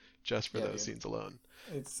just for Yeah, those dude, scenes alone.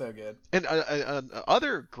 it's so good. And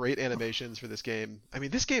other great animations for this game. I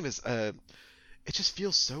mean, this game is it just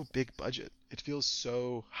feels so big budget. It feels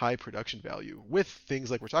so high production value with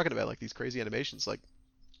things like we're talking about, like these crazy animations. Like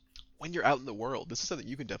when you're out in the world, this is something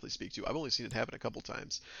you can definitely speak to. I've only seen it happen a couple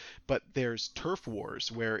times, but there's turf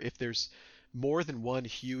wars where if there's more than one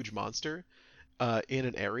huge monster in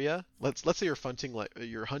an area, let's say you're hunting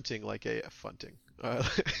like a funting.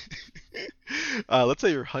 Let's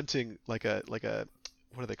say you're hunting like a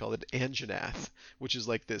what do they call it? Anjanath, which is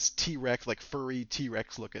like this T-Rex, like furry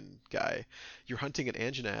T-Rex looking guy. You're hunting an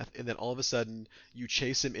Anjanath, and then all of a sudden you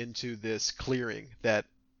chase him into this clearing that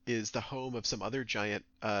is the home of some other giant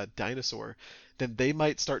dinosaur. Then they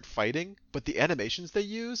might start fighting, but the animations they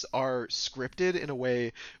use are scripted in a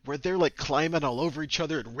way where they're like climbing all over each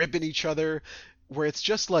other and ripping each other, where it's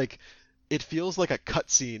just like it feels like a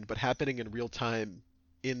cutscene but happening in real time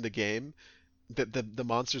in the game that the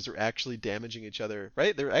monsters are actually damaging each other,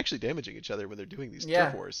 right? They're actually damaging each other when they're doing these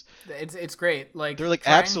turf Yeah, wars. it's great. They're Like like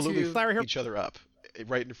trying absolutely to. fucking each other up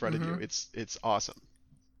right in front of you. Mhm. It's awesome.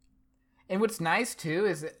 And what's nice too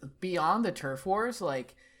is that beyond the turf wars,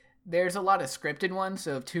 like there's a lot of scripted ones.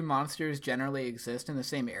 So if two monsters generally exist in the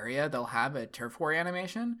same area, they'll have a turf war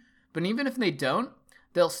animation. But even if they don't,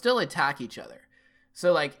 they'll still attack each other.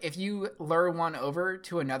 So like if you lure one over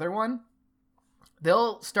to another one,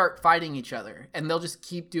 they'll start fighting each other and they'll just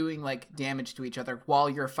keep doing like damage to each other while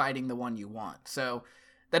you're fighting the one you want. So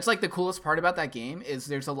that's like the coolest part about that game is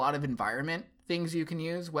there's a lot of environment things you can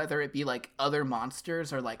use, whether it be like other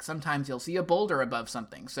monsters or like sometimes you'll see a boulder above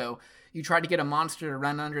something. So you try to get a monster to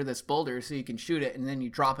run under this boulder so you can shoot it and then you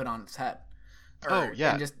drop it on its head. Oh Or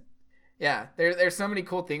yeah, and just yeah, there's so many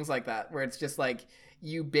cool things like that where it's just like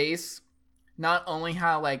you base not only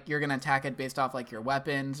how like you're gonna attack it based off like your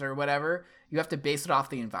weapons or whatever, you have to base it off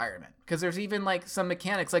the environment. Because there's even like some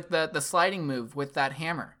mechanics like the sliding move with that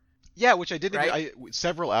hammer, yeah. Which I didn't even. right?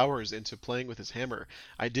 Several hours into playing with his hammer,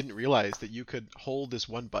 I didn't realize that you could hold this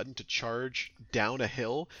one button to charge down a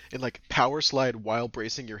hill and like power slide while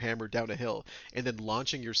bracing your hammer down a hill, and then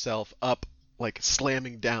launching yourself up like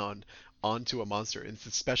slamming down onto a monster. And it's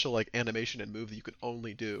a special like animation and move that you can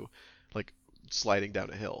only do like sliding down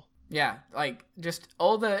a hill. Yeah, like just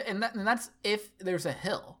all the and that's if there's a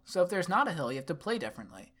hill. So if there's not a hill, you have to play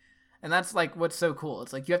differently. And that's like what's so cool.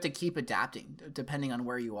 It's like you have to keep adapting depending on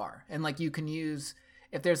where you are. And like you can use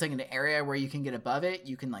if there's like an area where you can get above it,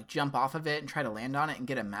 you can like jump off of it and try to land on it and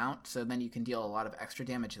get a mount. So then you can deal a lot of extra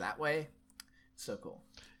damage that way. So cool.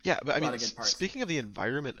 Yeah, but I A lot mean, of good parts. speaking of the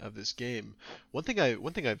environment of this game, one thing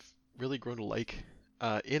I've really grown to like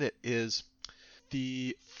in it is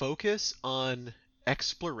the focus on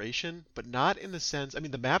exploration, but not in the sense. I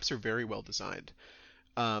mean, the maps are very well designed.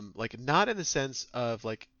 Like not in the sense of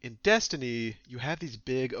like in Destiny, you have these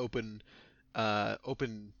big open. I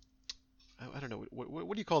don't know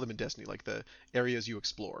what do you call them in Destiny? Like the areas you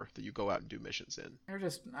explore that you go out and do missions in. They're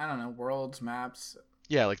just, I don't know, worlds, maps,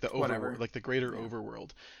 Yeah, like the whatever. like the greater Yeah.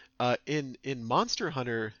 overworld. In Monster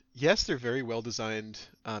Hunter, yes, they're very well designed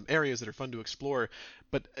areas that are fun to explore,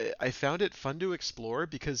 but I found it fun to explore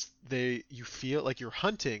because you feel like you're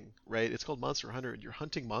hunting, right? It's called Monster Hunter, and you're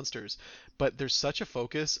hunting monsters, but there's such a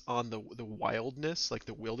focus on the wildness, like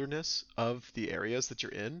the wilderness of the areas that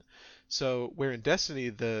you're in. So where in Destiny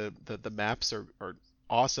the maps are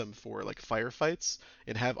awesome for like firefights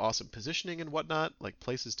and have awesome positioning and whatnot, like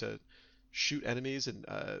places to shoot enemies and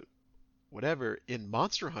whatever. In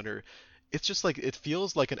Monster Hunter, it's just like it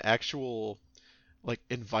feels like an actual like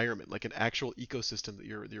environment, like an actual ecosystem that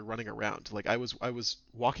you're running around. Like I was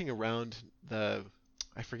walking around the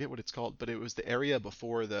I forget what it's called, but it was the area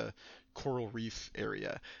before the coral reef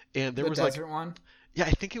area, and there The was like desert one. yeah,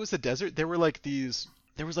 I think it was the desert. There were like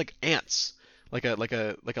there was like ants, like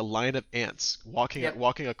a line of ants Yep.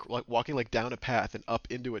 walking like down a path and up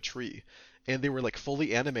into a tree, and they were like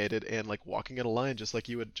fully animated and like walking in a line just like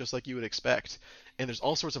you would expect. And there's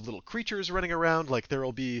all sorts of little creatures running around. Like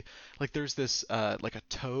there'll be like there's this like a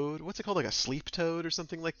toad. What's it called? Like a sleep toad or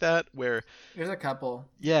something like that, where There's a couple.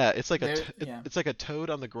 yeah, it's like There, yeah. it's like a toad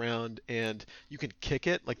on the ground, and you can kick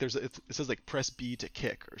it. Like it says like press B to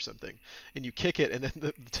kick or something, and you kick it, and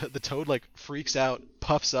then the toad like freaks out,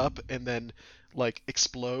 puffs up, and then like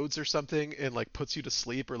explodes or something, and like puts you to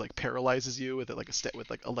sleep or like paralyzes you with like with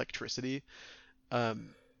like electricity. Um,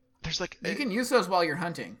 there's like You can use those while you're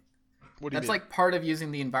hunting. what do you That's mean? like part of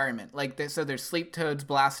using the environment. So there's sleep toads,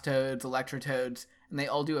 blast toads, electrotoads, and they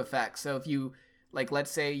all do effects. So if you like,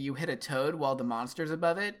 let's say you hit a toad while the monster's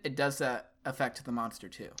above it, it does that effect to the monster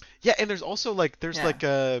too. Yeah, and there's also like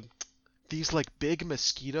Yeah. these like big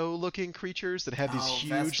mosquito looking creatures that have these Oh,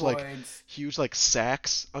 Vespoids. huge like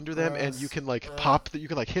sacks under them, and you Gross. can like Ugh. pop that you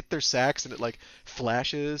can like hit their sacks and it like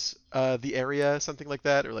flashes the area, something like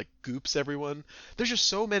that, or like goops everyone. There's just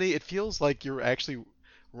so many. It feels like you're actually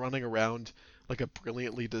running around like a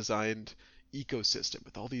brilliantly designed ecosystem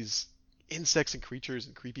with all these insects and creatures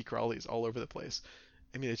and creepy crawlies all over the place.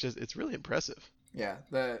 I mean, it's really impressive. Yeah,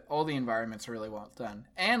 all the environments are really well done,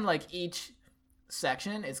 and like each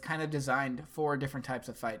section is kind of designed for different types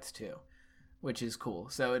of fights too, which is cool.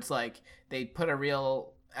 So it's like they put a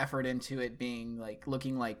real effort into it being like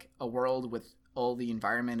looking like a world with all the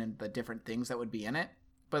environment and the different things that would be in it,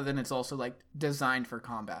 but then it's also like designed for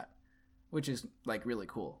combat, which is like really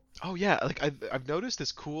cool. Oh yeah, like I've noticed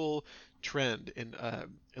this cool trend in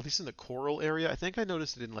at least in the coral area. I think I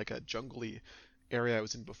noticed it in like a jungly area I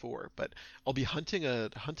was in before, but I'll be hunting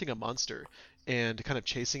a monster and kind of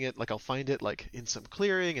chasing it. Like I'll find it like in some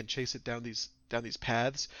clearing and chase it down these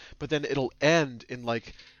paths, but then it'll end in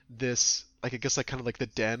like this like I guess like kind of like the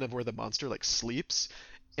den of where the monster like sleeps,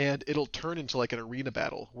 and it'll turn into like an arena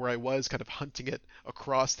battle where I was kind of hunting it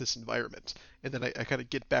across this environment, and then I kind of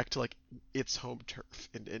get back to like its home turf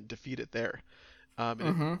and defeat it there.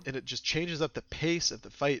 Mm-hmm. And it just changes up the pace of the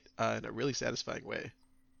fight in a really satisfying way.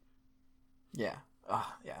 Yeah.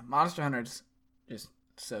 Oh yeah, Monster Hunter's just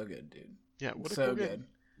so good, dude. Yeah, what a So cool good. game.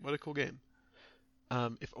 What a cool game.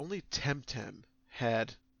 If only Temtem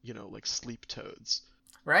had, like sleep toads.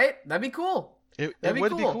 Right? That'd be cool. It That'd be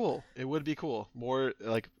would be cool. cool. It would be cool. More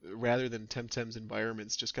like rather than Temtem's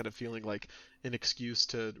environments just kind of feeling like an excuse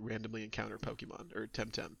to randomly encounter Pokemon or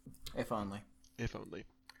Temtem. If only. If only.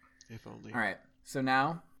 If only. All right. So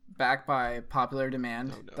now, back by popular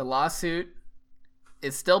demand, Oh no. the lawsuit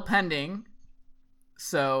is still pending.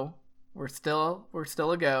 So we're still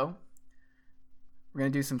a go. We're gonna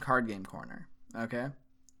do some card game corner. Okay.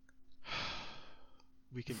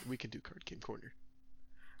 We can do Card Game Corner.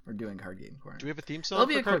 We're doing card game corner. Do we have a theme It'll song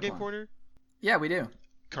be for a Card quick Game one. Corner? Yeah, we do.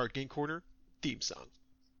 Card Game Corner theme song.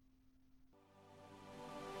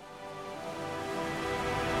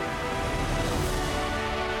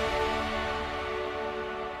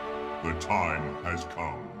 The time has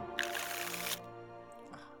come.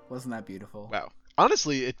 Wasn't that beautiful? Wow.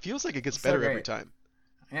 Honestly, it feels like it gets It's so better every great. time.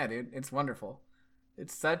 Yeah, dude, it's wonderful.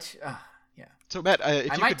 It's such. Yeah. So Matt,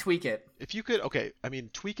 I might tweak it. if you could, okay, I mean,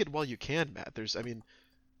 tweak it while you can, Matt. I mean,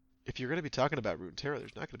 if you're going to be talking about Runeterra,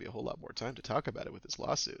 there's not going to be a whole lot more time to talk about it with this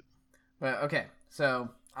lawsuit. But okay, so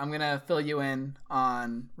I'm gonna fill you in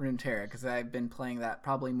on Runeterra because I've been playing that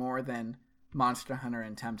probably more than Monster Hunter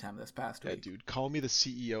and Temtem this past Yeah, week. dude, call me the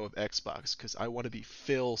CEO of Xbox because I want to be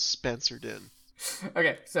Phil Spencered in.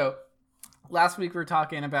 Okay, so last week we were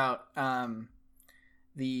talking about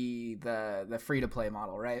the free to play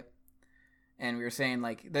model, right? And we were saying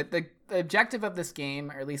like the objective of this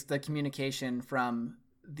game, or at least the communication from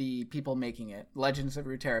the people making it, Legends of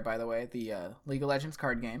Runeterra, by the way, the League of Legends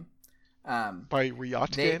card game, By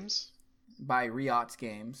Riot Games? by Riot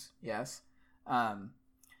Games, yes.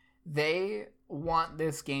 They want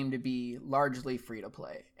this game to be largely free to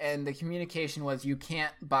play, and the communication was you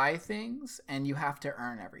can't buy things and you have to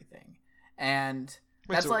earn everything, and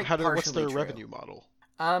Wait, that's so like what's their partially true. revenue model?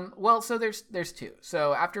 Well, so there's two.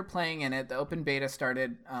 So after playing in it, the open beta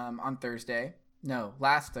started on Thursday. No,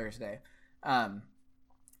 last Thursday.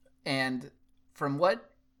 And from what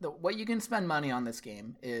you can spend money on this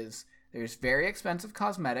game is there's very expensive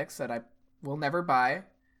cosmetics that I will never buy.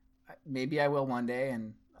 Maybe I will one day,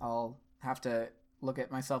 and I'll have to look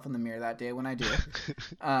at myself in the mirror that day when I do.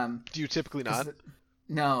 Do you typically not?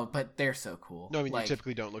 No, but they're so cool. No, I mean, like, you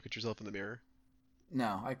typically don't look at yourself in the mirror.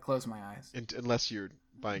 No, I close my eyes. Unless you're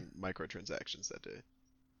buying microtransactions that day.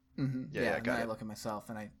 Mm-hmm. Yeah, and got then it. I look at myself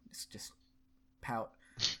and I just pout.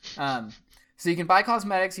 So you can buy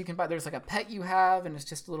cosmetics. You can buy. There's like a pet you have, and it's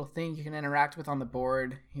just a little thing you can interact with on the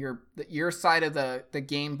board. Your side of the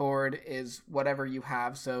game board is whatever you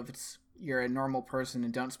have. So if you're a normal person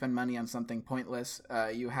and don't spend money on something pointless,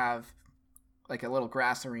 you have like a little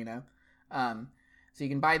grass arena. So you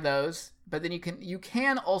can buy those, but then you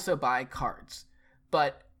can also buy cards,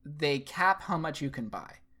 but they cap how much you can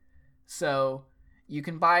buy. So you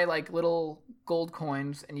can buy like little gold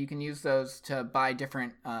coins, and you can use those to buy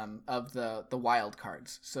different of the wild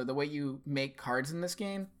cards. So the way you make cards in this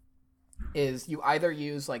game is you either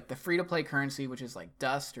use like the free to play currency, which is like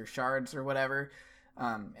dust or shards or whatever,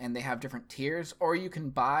 and they have different tiers, or you can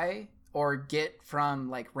buy or get from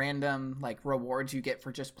like random like rewards you get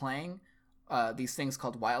for just playing these things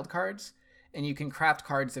called wild cards, and you can craft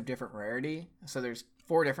cards of different rarity. So there's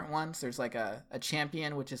 4 different ones. There's like a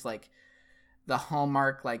champion, which is like the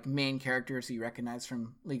hallmark like main characters you recognize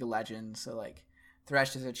from League of Legends. So like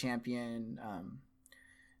Thresh is a champion,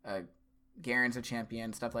 Garen's a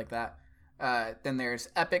champion, stuff like that. Then there's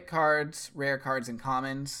epic cards, rare cards, and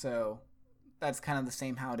commons. So that's kind of the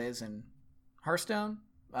same how it is in Hearthstone,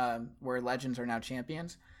 where legends are now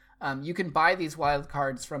champions. You can buy these wild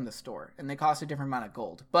cards from the store, and they cost a different amount of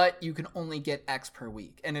gold, but you can only get X per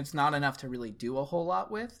week, and it's not enough to really do a whole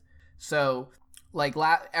lot with. So like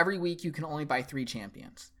every week you can only buy 3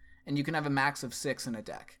 champions, and you can have a max of 6 in a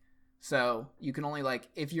deck. So you can only, like,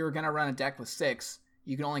 if you're going to run a deck with 6,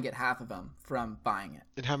 you can only get half of them from buying it.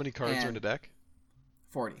 And how many cards are in a deck?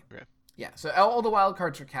 40. Okay. Yeah, so all the wild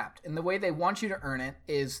cards are capped. And the way they want you to earn it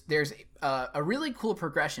is there's a really cool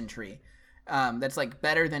progression tree that's, like,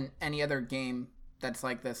 better than any other game that's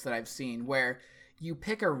like this that I've seen, where you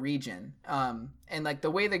pick a region. And, like,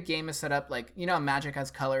 the way the game is set up, like, you know how Magic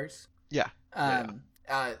has colors? Yeah.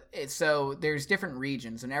 So there's different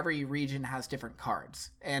regions, and every region has different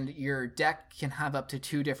cards, and your deck can have up to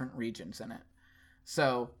 2 different regions in it.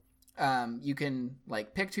 So you can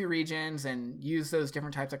like pick 2 regions and use those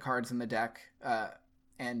different types of cards in the deck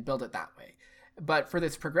and build it that way. But for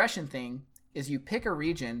this progression thing is you pick a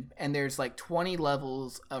region, and there's like 20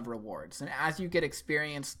 levels of rewards, and as you get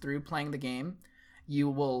experience through playing the game, you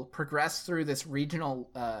will progress through this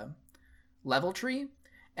regional level tree,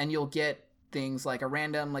 and you'll get things like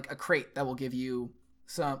a crate that will give you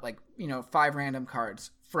some, like, 5 random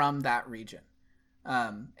cards from that region.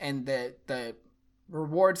 And the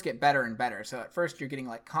rewards get better and better. So at first you're getting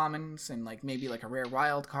like commons and like maybe like a rare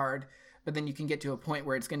wild card, but then you can get to a point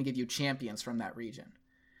where it's going to give you champions from that region.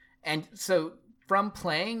 And so from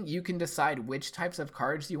playing, you can decide which types of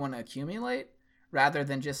cards you want to accumulate rather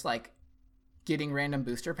than just like getting random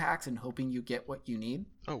booster packs and hoping you get what you need.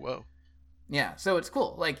 Oh, whoa. Yeah, so it's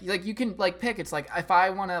cool. Like you can like pick. It's like if I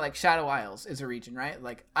want to, like, Shadow Isles is a region, right?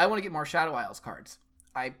 Like I want to get more Shadow Isles cards.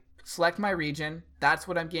 I select my region. That's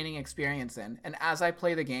what I'm gaining experience in. And as I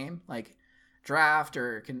play the game, like draft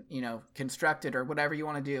or construct it or whatever you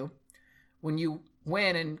want to do, when you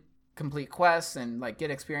win and complete quests and like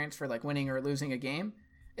get experience for like winning or losing a game,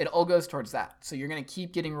 it all goes towards that. So you're gonna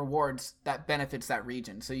keep getting rewards that benefits that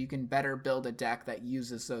region. So you can better build a deck that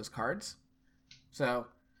uses those cards. So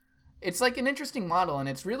it's like an interesting model, and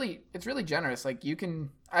it's really generous. Like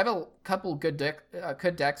I have a couple good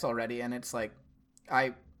decks already, and it's like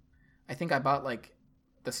I think I bought like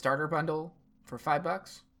the starter bundle for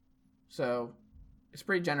 $5, so it's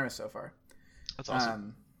pretty generous so far. That's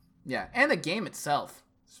awesome. Yeah, and the game itself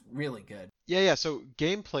is really good. Yeah. So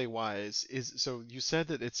gameplay wise, so you said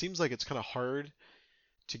that it seems like it's kind of hard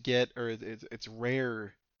to get, or it's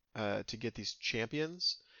rare to get these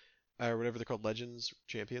champions, or whatever they're called, legends,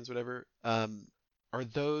 champions, whatever. Are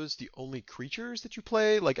those the only creatures that you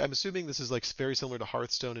play? Like, I'm assuming this is like very similar to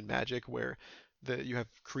Hearthstone and Magic, where you have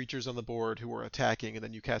creatures on the board who are attacking, and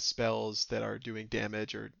then you cast spells that are doing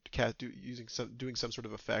damage or doing some sort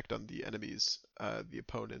of effect on the enemies, the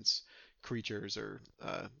opponent's creatures or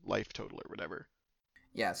life total or whatever.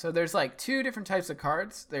 Yeah, so there's like two different types of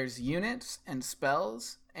cards. There's units and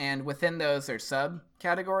spells, and within those there's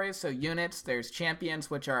subcategories. So units, there's champions,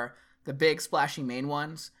 which are the big splashy main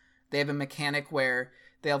ones. They have a mechanic where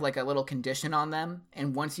they have like a little condition on them,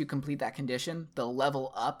 and once you complete that condition, they'll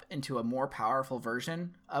level up into a more powerful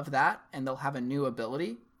version of that, and they'll have a new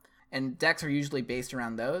ability. And decks are usually based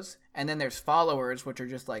around those. And then there's followers, which are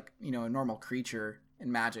just like, you know, a normal creature in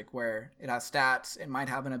Magic where it has stats, it might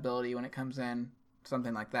have an ability when it comes in,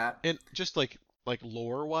 something like that. And just like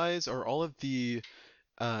lore wise, are all of the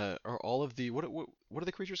what are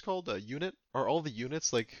the creatures called? Unit? Are all the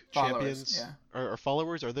units like Followers, champions? yeah. Are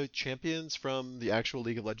followers? Are they champions from the actual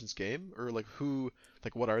League of Legends game, or like who?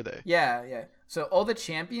 Like what are they? Yeah. So all the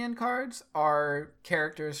champion cards are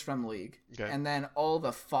characters from League. Okay. And then all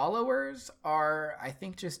the followers are, I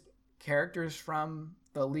think, just characters from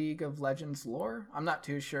the League of Legends lore. I'm not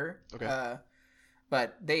too sure. Okay.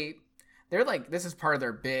 But they're like, this is part of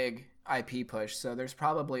their big IP push. So there's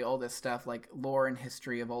probably all this stuff like lore and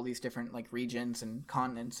history of all these different like regions and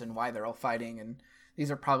continents and why they're all fighting. And these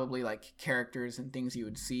are probably like characters and things you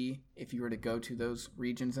would see if you were to go to those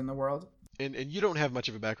regions in the world. And you don't have much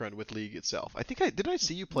of a background with League itself. I think I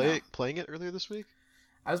see you playing it earlier this week.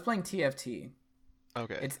 I was playing TFT.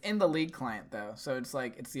 Okay. It's in the League client though, so it's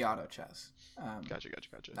like it's the auto chess. Gotcha.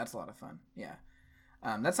 That's a lot of fun. Yeah.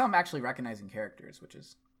 That's how I'm actually recognizing characters, which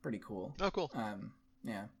is pretty cool. Oh, cool.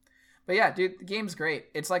 Yeah. But yeah, dude, the game's great.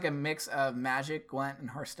 It's like a mix of Magic, Gwent, and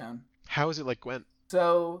Hearthstone. How is it like Gwent?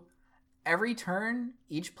 So every turn,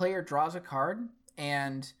 each player draws a card,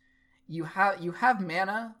 and you have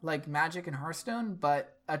mana like Magic and Hearthstone,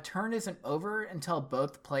 but a turn isn't over until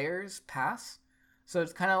both players pass. So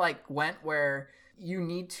it's kind of like Gwent, where you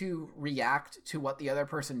need to react to what the other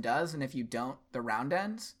person does, and if you don't, the round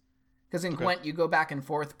ends. Because in Gwent, you go back and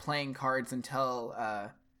forth playing cards until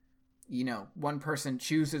one person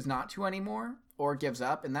chooses not to anymore or gives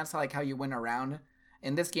up, and that's like how you win a round.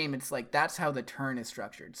 In this game, it's like that's how the turn is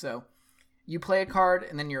structured. So you play a card,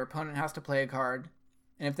 and then your opponent has to play a card,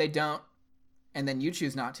 and if they don't, and then you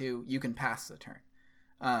choose not to, you can pass the turn.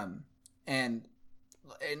 And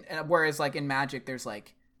whereas like in Magic, there's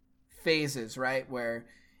like phases, right, where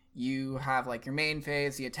you have like your main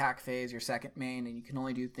phase, the attack phase, your second main, and you can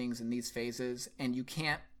only do things in these phases, and you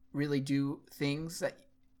can't really do things that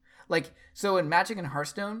like, so in Magic and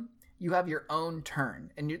Hearthstone, you have your own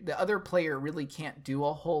turn, and the other player really can't do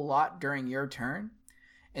a whole lot during your turn.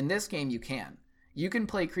 In this game, you can. You can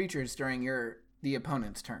play creatures during the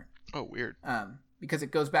opponent's turn. Oh, weird. Because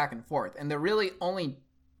it goes back and forth, and the really only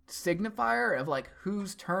signifier of like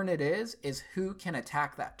whose turn it is who can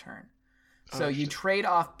attack that turn. So you trade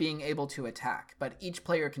off being able to attack, but each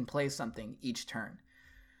player can play something each turn.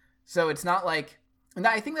 So it's not like, and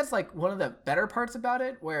I think that's like one of the better parts about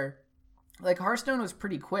it, where like Hearthstone was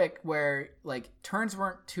pretty quick, where like turns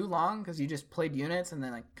weren't too long because you just played units and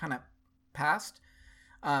then like kind of passed.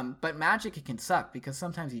 But Magic, it can suck because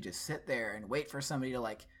sometimes you just sit there and wait for somebody to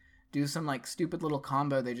like do some like stupid little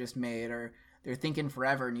combo they just made, or they're thinking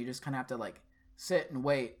forever and you just kind of have to like sit and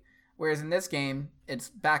wait. Whereas in this game, it's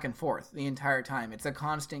back and forth the entire time. It's a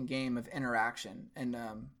constant game of interaction and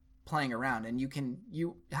playing around, and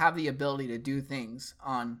you have the ability to do things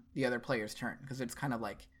on the other player's turn, because it's kind of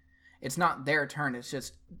like it's not their turn, it's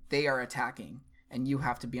just they are attacking and you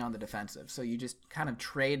have to be on the defensive. So you just kind of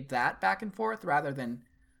trade that back and forth rather than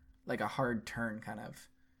like a hard turn kind of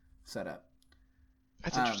setup.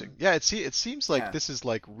 That's interesting. Yeah, it seems like this is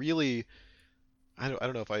like really. I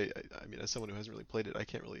don't know if I mean, as someone who hasn't really played it, I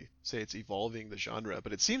can't really say it's evolving the genre,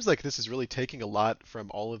 but it seems like this is really taking a lot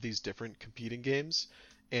from all of these different competing games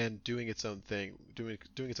and doing its own thing, doing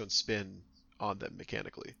its own spin on them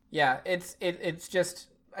mechanically. Yeah, it's just,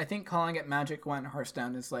 I think calling it Magic, Gwent,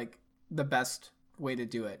 Hearthstone is like the best way to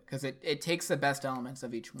do it, because it takes the best elements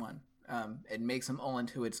of each one. It makes them all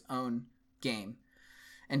into its own game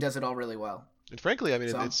and does it all really well. And frankly, I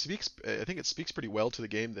mean, I think it speaks pretty well to the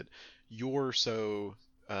game that you're so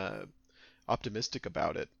optimistic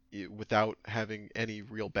about it without having any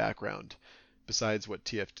real background besides what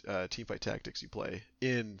Teamfight Tactics you play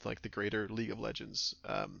in like the greater League of Legends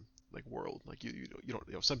like world. Like you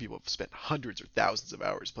don't, some people have spent hundreds or thousands of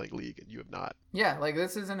hours playing League, and you have not. Yeah, like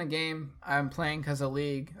this isn't a game I'm playing because of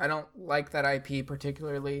League. I don't like that IP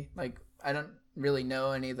particularly. Like I don't really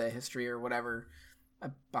know any of the history or whatever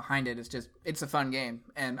behind it. It's a fun game,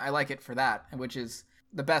 and I like it for that, which is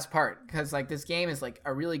the best part, because like this game is like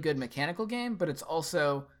a really good mechanical game, but it's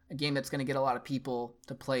also a game that's going to get a lot of people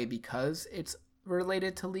to play because it's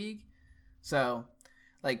related to League. So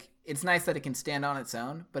like it's nice that it can stand on its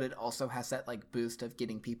own, but it also has that like boost of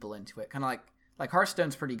getting people into it. Kind of like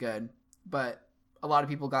Hearthstone's pretty good, but a lot of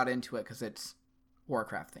people got into it because it's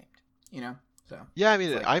Warcraft themed, you know? So Yeah, I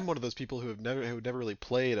mean, like, I'm one of those people who never really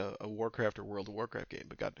played a Warcraft or World of Warcraft game,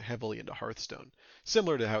 but got heavily into Hearthstone.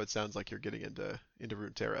 Similar to how it sounds like you're getting into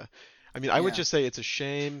Runeterra. I mean, I would yeah. just say it's a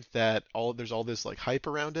shame that there's all this like hype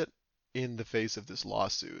around it in the face of this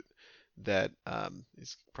lawsuit that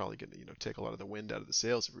is probably going to take a lot of the wind out of the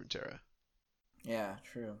sails of Runeterra. Yeah,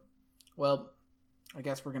 true. Well, I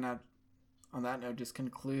guess we're gonna, on that note, just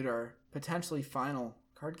conclude our potentially final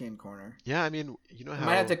card game corner. Yeah, I mean, you know It how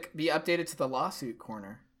might have to be updated to the lawsuit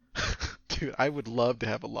corner. Dude, I would love to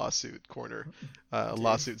have a lawsuit corner, a Dude.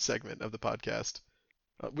 lawsuit segment of the podcast.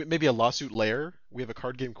 Maybe a lawsuit lair. We have a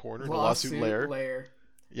card game corner and a lawsuit lair.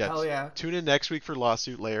 Yeah, Hell yeah. tune in next week for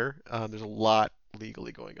lawsuit lair. There's a lot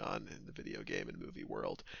legally going on in the video game and movie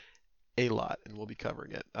world. A lot, and we'll be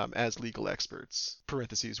covering it as legal experts.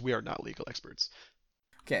 Parentheses, we are not legal experts.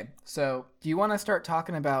 Okay, so do you want to start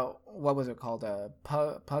talking about, what was it called?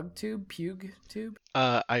 Pugue tube?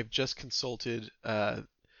 I've just consulted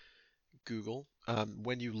Google.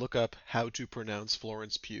 When you look up how to pronounce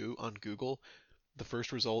Florence Pugh on Google, the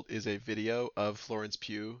first result is a video of Florence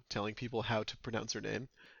Pugh telling people how to pronounce her name,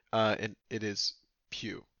 and it is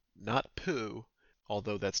Pugh, not Pooh,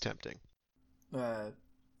 although that's tempting.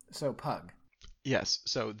 So Pug. Yes,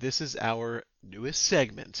 so this is our newest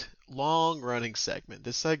segment, long-running segment.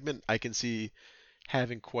 This segment I can see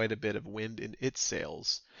having quite a bit of wind in its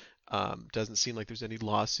sails. Doesn't seem like there's any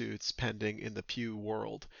lawsuits pending in the Pew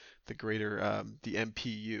world, the greater the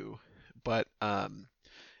MPU. But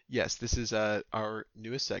yes, this is our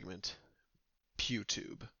newest segment,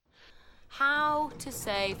 PewTube. How to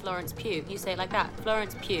say Florence Pugh? You say it like that,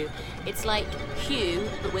 Florence Pugh. It's like Hugh,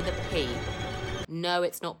 but with a P. No,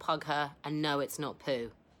 it's not Pug her, and no, it's not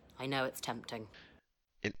Pooh. I know it's tempting.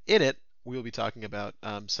 And in it, we will be talking about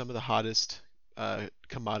some of the hottest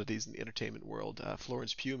commodities in the entertainment world,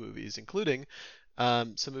 Florence Pugh movies, including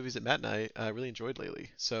some movies that Matt and I really enjoyed lately.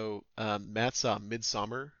 So Matt saw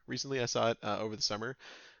Midsommar recently. I saw it over the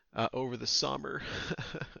summer.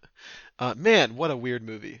 Man, what a weird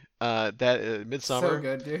movie. Midsommar. So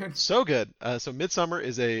good, dude. So good. So Midsommar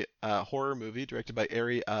is a horror movie directed by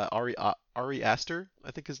Ari Aster,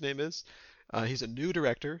 I think his name is. He's a new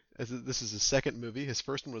director. This is his second movie. His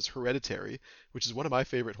first one was Hereditary, which is one of my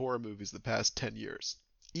favorite horror movies of the past 10 years.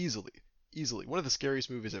 Easily. One of the scariest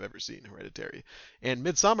movies I've ever seen, Hereditary. And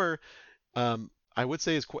Midsommar, I would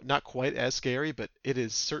say is not quite as scary, but it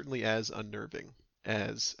is certainly as unnerving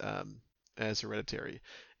as Hereditary.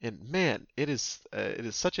 And man, it is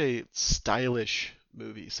such a stylish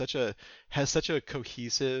movie. Has such a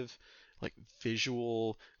cohesive like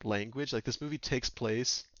visual language. Like this movie takes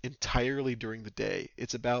place entirely during the day.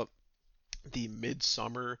 It's about the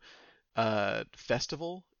Midsummer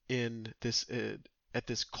festival in this at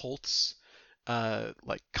this cult's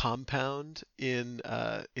like compound in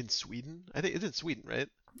Sweden. I think it's in Sweden, right?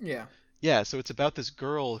 Yeah. Yeah, so it's about this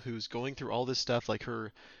girl who's going through all this stuff. Like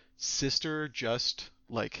her sister just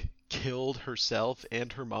like killed herself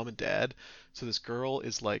and her mom and dad. So this girl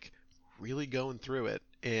is like really going through it,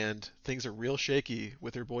 and things are real shaky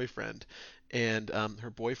with her boyfriend. And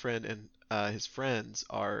her boyfriend and his friends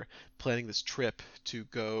are planning this trip to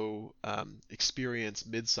go experience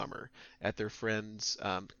Midsummer at their friend's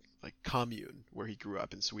like commune where he grew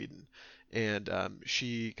up in Sweden. And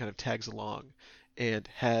she kind of tags along and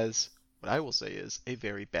has what I will say is a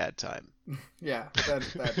very bad time. Yeah,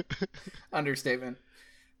 that understatement.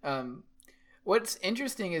 What's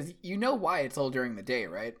interesting is why it's all during the day,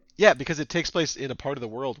 right? Yeah, because it takes place in a part of the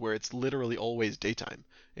world where it's literally always daytime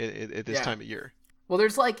at this time of year. Well,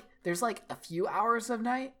 there's like a few hours of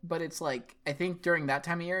night, but it's like I think during that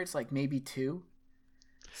time of year it's like maybe 2.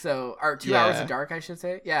 So or 2 hours of dark, I should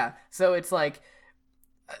say. Yeah. So it's like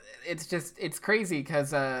it's crazy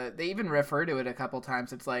because they even refer to it a couple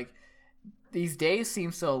times. It's like these days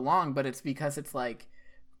seem so long, but it's because it's like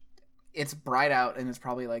it's bright out and it's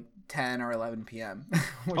probably like 10 or 11 p.m.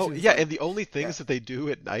 Oh yeah, and the only things that they do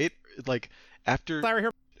at night, like after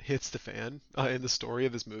hits the fan in the story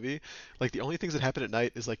of this movie, like the only things that happen at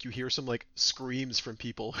night is like you hear some like screams from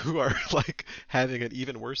people who are like having an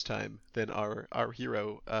even worse time than our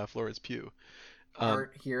hero Florence Pugh.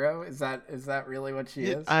 Our hero? Is that really what she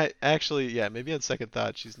is? I actually, yeah, maybe on second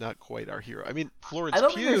thought, she's not quite our hero. I mean, Florence I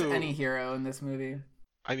don't Pugh. think there's any hero in this movie.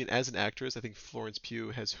 I mean, as an actress, I think Florence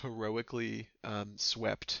Pugh has heroically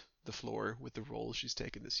swept the floor with the roles she's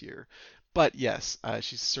taken this year. But yes,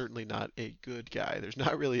 she's certainly not a good guy. There's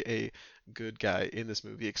not really a good guy in this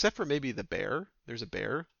movie, except for maybe the bear. There's a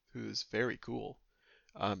bear who's very cool.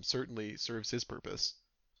 Certainly serves his purpose.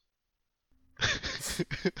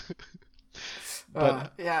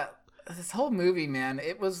 But Yeah, this whole movie, man,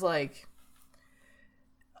 it was like,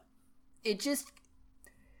 it's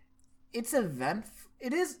event.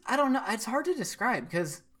 It is, I don't know, it's hard to describe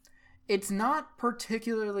because it's not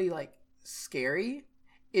particularly like scary.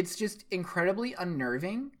 It's just incredibly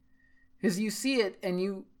unnerving because you see it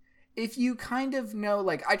and if you kind of know,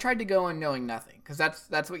 like, I tried to go in knowing nothing because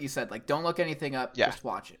that's what you said, like, don't look anything up, Yeah. just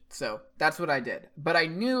watch it. So that's what I did, but I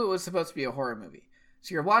knew it was supposed to be a horror movie,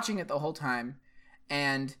 so you're watching it the whole time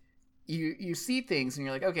and you see things and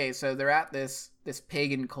you're like, okay, so they're at this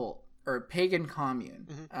pagan cult or pagan commune.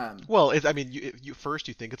 well, I mean, you first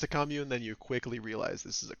you think it's a commune, then you quickly realize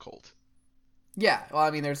this is a cult. Yeah, well,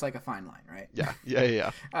 I mean, there's like a fine line, right?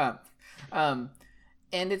 Yeah.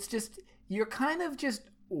 And it's just, you're kind of just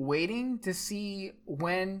waiting to see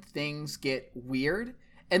when things get weird,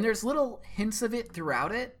 and there's little hints of it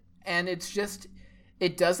throughout it, and it's just,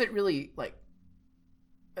 it does it really, like,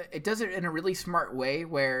 it does it in a really smart way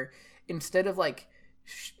where instead of like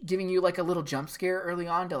giving you like a little jump scare early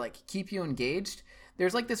on to like keep you engaged,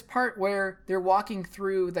 there's like this part where they're walking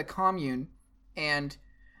through the commune and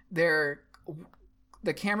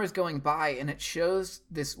the camera's going by and it shows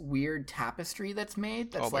this weird tapestry that's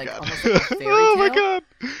made that's my like God. almost like a fairy tale. Oh my God.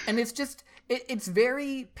 And it's just it's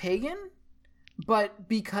very pagan, but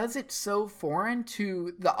because it's so foreign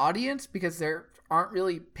to the audience, because there aren't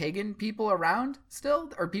really pagan people around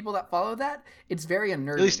still, or people that follow that, it's very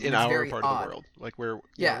unnerving. At least in and it's our very part odd. of the world, like where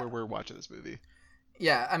we're watching this movie.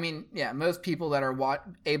 Yeah, I mean, yeah, most people that are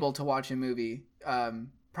able to watch a movie,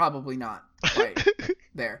 probably not quite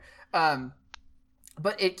there.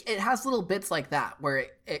 But it has little bits like that where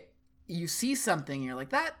you see something and you're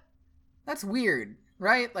like, that's weird,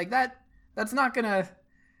 right? Like that's not gonna.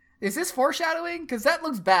 Is this foreshadowing? Because that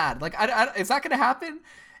looks bad. Like, is that gonna happen?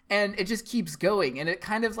 And it just keeps going, and it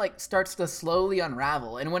kind of like starts to slowly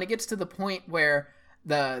unravel. And when it gets to the point where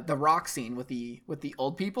the rock scene with the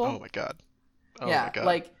old people, Oh my God. Oh yeah, my God.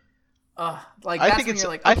 like I that's think when it's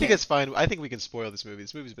you're like, I think okay, it's fine. I think we can spoil this movie.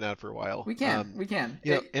 This movie's been out for a while. we can.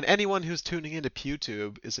 You know, and anyone who's tuning into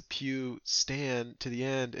PewTube is a Pew stan to the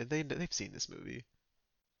end, and they've seen this movie.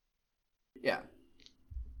 Yeah.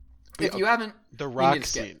 If you haven't, The need rock to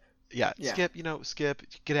skip. scene. Yeah, Yeah. skip.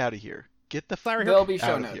 Get out of here. Get the fuck there'll be show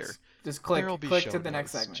out of notes. here. Just There'll click be to show the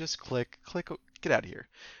next notes. segment. Just click, get out of here.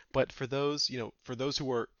 But for those, for those who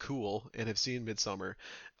are cool and have seen Midsummer,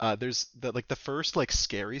 there's the first like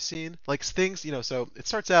scary scene, like things, so it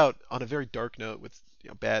starts out on a very dark note with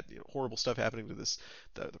bad, horrible stuff happening to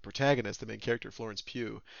the protagonist, the main character, Florence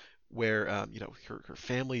Pugh, where her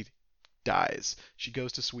family dies. She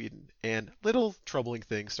goes to Sweden, and little troubling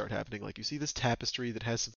things start happening. Like you see this tapestry that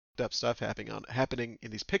has some fucked up stuff happening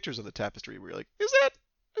in these pictures on the tapestry. Where you're like, is that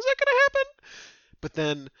gonna happen? But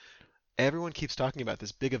then everyone keeps talking about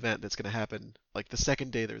this big event that's gonna happen like the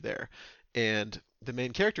second day they're there, and the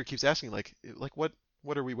main character keeps asking like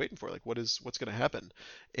what are we waiting for? Like what's gonna happen?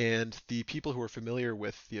 And the people who are familiar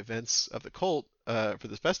with the events of the cult for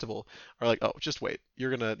this festival are like, oh, just wait.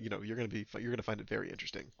 You're gonna find it very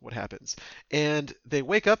interesting what happens. And they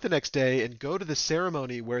wake up the next day and go to the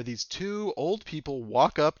ceremony where these two old people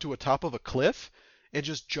walk up to a top of a cliff and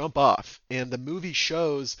just jump off. And the movie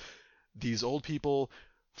shows these old people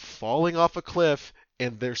falling off a cliff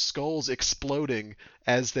and their skulls exploding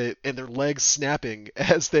and their legs snapping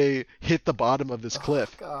as they hit the bottom of this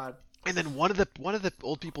cliff. God. And then one of the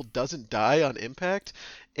old people doesn't die on impact,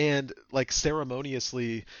 and like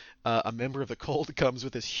ceremoniously, a member of the cult comes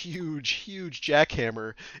with this huge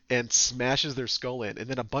jackhammer and smashes their skull in, and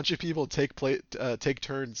then a bunch of people take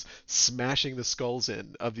turns smashing the skulls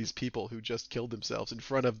in of these people who just killed themselves in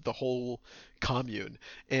front of the whole commune,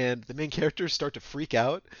 and the main characters start to freak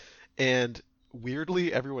out, and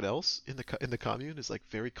weirdly everyone else in the commune is like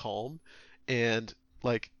very calm, and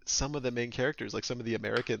like some of the main characters, like some of the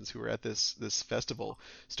Americans who are at this festival,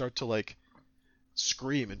 start to like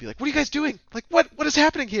scream and be like, "What are you guys doing? Like, what is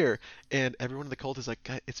happening here?" And everyone in the cult is like,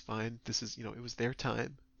 "It's fine. This is, it was their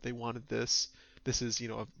time. They wanted this. this is,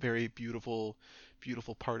 a very beautiful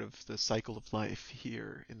part of the cycle of life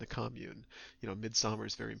here in the commune. Midsummer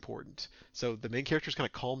is very important. So the main characters kind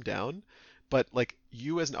of calm down, but like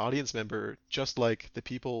you as an audience member, just like the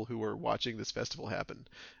people who are watching this festival happen,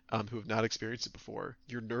 who have not experienced it before,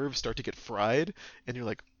 your nerves start to get fried, and you're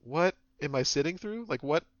like, what am I sitting through? Like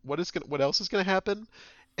what else is gonna happen?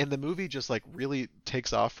 And the movie just like really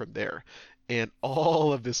takes off from there, and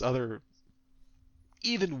all of this other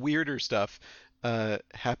even weirder stuff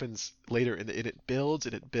happens later, and it builds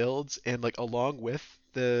and it builds, and like along with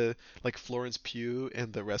the like Florence Pugh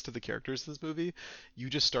and the rest of the characters in this movie, you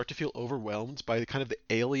just start to feel overwhelmed by kind of the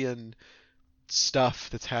alien stuff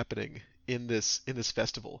that's happening in this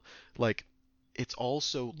festival. Like it's all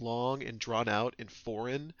so long and drawn out and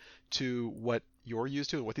foreign to what you're used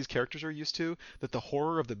to and what these characters are used to, that the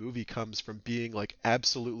horror of the movie comes from being like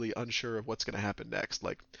absolutely unsure of what's going to happen next.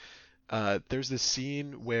 Like there's this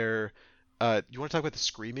scene where you want to talk about the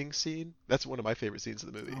screaming scene? That's one of my favorite scenes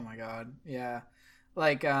of the movie. Oh my god, yeah.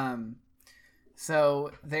 Like,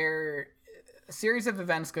 so there, a series of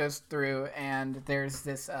events goes through, and there's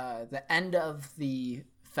this, the end of the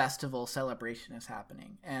festival celebration is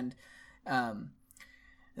happening, and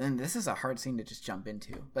this is a hard scene to just jump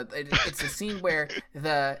into, but it's a scene where it's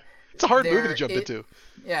a hard movie to jump into.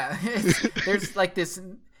 Yeah, there's like this,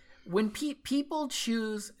 when people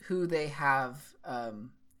choose who they have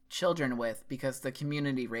children with because the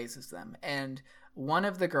community raises them, and one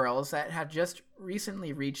of the girls that had just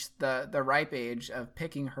recently reached the ripe age of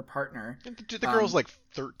picking her partner. The girl's like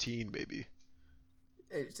 13, maybe.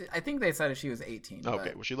 I think they said she was 18.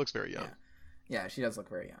 Okay, well, she looks very young. Yeah, she does look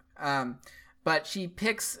very young. But she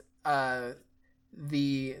picks the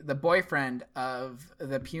boyfriend of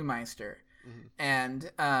the Pewmeister, Mm-hmm.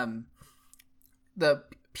 and the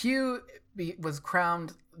Pew was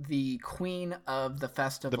crowned the queen of the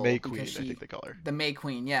festival. The May Queen, I think they call her. The May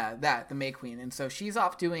Queen, yeah, the May Queen. And so she's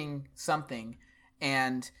off doing something,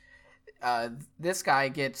 and this guy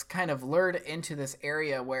gets kind of lured into this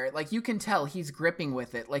area where, like, you can tell he's gripping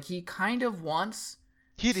with it. Like, he kind of wants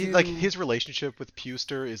he like, his relationship with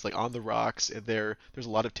Pewster is like on the rocks, and there's a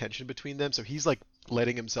lot of tension between them, so he's like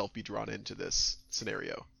letting himself be drawn into this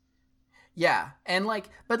scenario. Yeah, and like,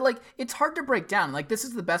 but like, it's hard to break down. Like, this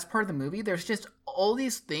is the best part of the movie. There's just all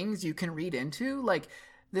these things you can read into. Like,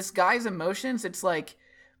 this guy's emotions, it's like,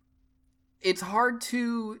 it's hard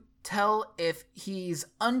to tell if he's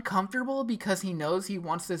uncomfortable because he knows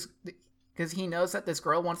because he knows that this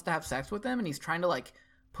girl wants to have sex with him and he's trying to like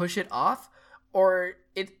push it off, or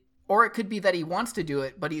it could be that he wants to do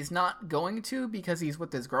it, but he's not going to because he's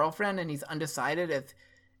with his girlfriend and he's undecided if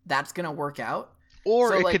that's going to work out. Or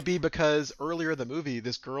so, it like, could be because earlier in the movie,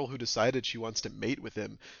 this girl who decided she wants to mate with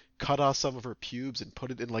him cut off some of her pubes and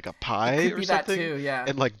put it in like a pie or something, too, yeah.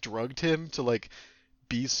 and like drugged him to like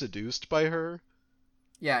be seduced by her.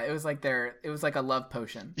 Yeah, it was like a love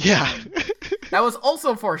potion. Yeah. That was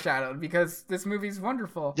also foreshadowed because this movie's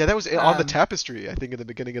wonderful. Yeah, that was on the tapestry, I think, in the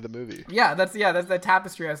beginning of the movie. Yeah, that's the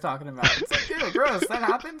tapestry I was talking about. It's like, ew, gross, that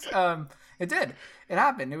happens? It did. It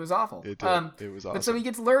happened. It was awful. It did. It was awesome. But so he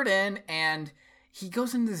gets lured in, and he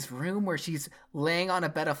goes into this room where she's laying on a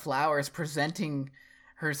bed of flowers, presenting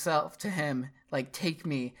herself to him, like, take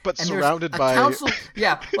me. But and surrounded by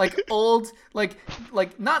like old, like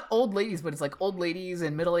not old ladies, but it's like old ladies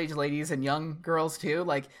and middle-aged ladies and young girls too.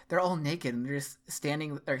 Like, they're all naked and they're just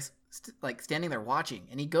standing there watching.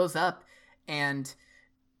 And he goes up and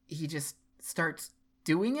he just starts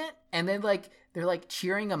doing it, and then like they're like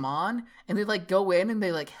cheering him on, and they like go in and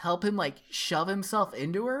they like help him like shove himself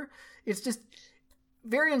into her. It's just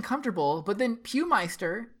very uncomfortable. But then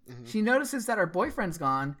Pewmeister, she notices that her boyfriend's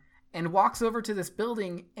gone and walks over to this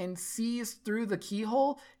building and sees through the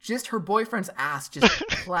keyhole just her boyfriend's ass just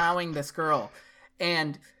plowing this girl.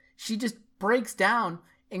 And she just breaks down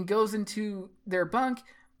and goes into their bunk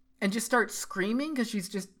and just starts screaming because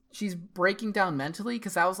she's breaking down mentally,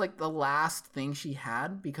 because that was like the last thing she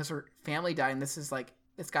had because her family died, and this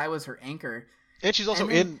guy was her anchor. And she's also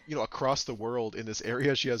across the world in this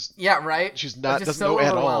area. She's doesn't so know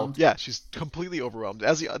at all. Yeah, she's completely overwhelmed.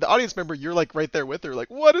 As the audience member, you're like right there with her, like,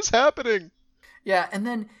 what is happening? Yeah, and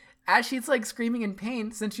then as she's like screaming in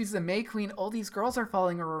pain, since she's the May Queen, all these girls are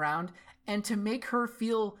following her around, and to make her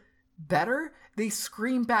feel better, they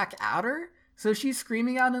scream back at her. So she's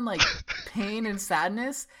screaming out in like pain and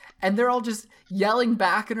sadness, and they're all just yelling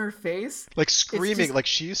back in her face. Like screaming, like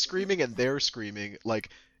she's screaming and they're screaming, like,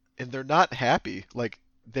 and they're not happy. Like,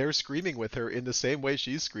 they're screaming with her in the same way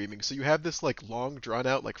she's screaming. So you have this like long drawn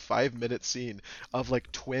out like 5-minute scene of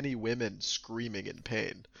like 20 women screaming in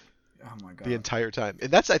pain. Oh my the god. entire time.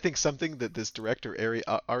 And that's, I think, something that this director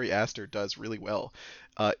Ari Aster does really well.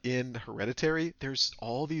 In Hereditary, there's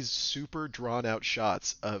all these super drawn out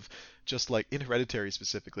shots of just like in Hereditary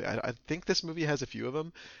specifically. I think this movie has a few of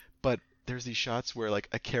them, but there's these shots where like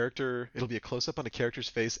a character, it'll be a close up on a character's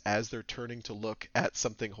face as they're turning to look at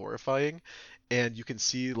something horrifying, and you can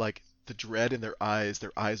see like the dread in their eyes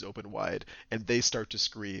open wide, and they start to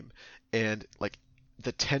scream, and like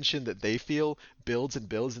the tension that they feel builds and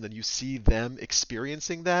builds, and then you see them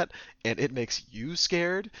experiencing that, and it makes you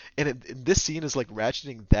scared. And this scene is like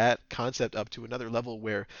ratcheting that concept up to another level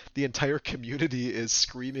where the entire community is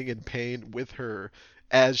screaming in pain with her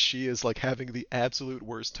as she is like having the absolute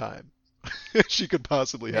worst time she could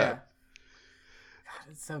possibly Yeah. have.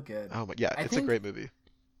 God, it's so good. Oh my, yeah, I it's a think great movie.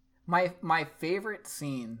 my favorite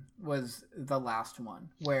scene was the last one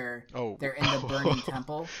where Oh. they're in the burning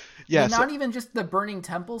temple. Yeah, And so- not even just the burning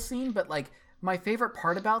temple scene, but like my favorite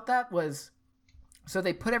part about that was, so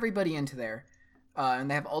they put everybody into there, and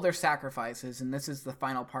they have all their sacrifices, and this is the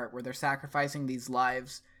final part where they're sacrificing these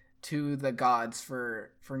lives to the gods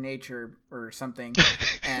for nature or something,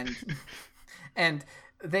 and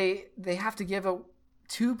they have to give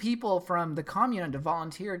two people from the commune to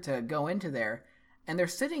volunteer to go into there, and they're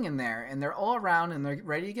sitting in there and they're all around and they're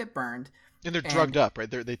ready to get burned. And they're drugged up, right?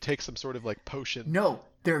 They take some sort of like potion. No,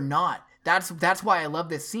 they're not. That's why I love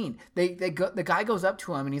this scene. The guy goes up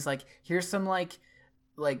to him and he's like, "Here's some like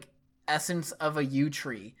essence of a yew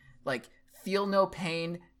tree. Like, feel no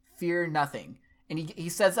pain, fear nothing." And he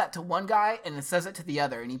says that to one guy and it says it to the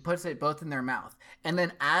other, and he puts it both in their mouth. And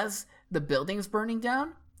then as the building's burning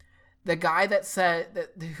down, the guy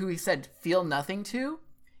who he said feel nothing to,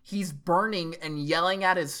 he's burning and yelling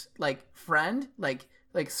at his like friend, like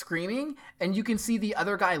screaming, and you can see the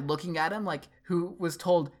other guy looking at him, like, who was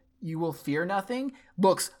told you will fear nothing,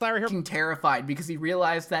 looks fucking terrified because he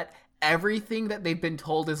realized that everything that they've been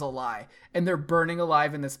told is a lie, and they're burning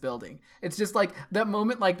alive in this building. It's just like that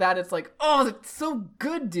moment like that. It's like, oh, it's so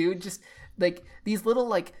good, dude. Just like these little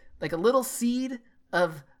like a little seed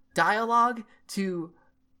of dialogue to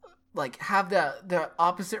like have the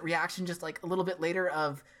opposite reaction just like a little bit later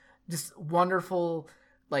of just wonderful,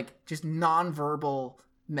 like just nonverbal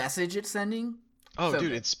message it's sending. Oh, So dude,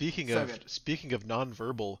 good. and speaking So of good.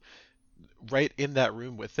 nonverbal, right in that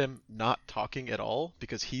room with them, not talking at all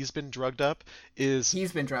because he's been drugged up, is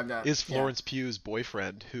He's been drugged up. Florence Pugh's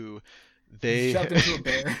boyfriend, who Yeah. they Shoved into a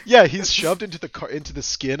bear. yeah, he's shoved into the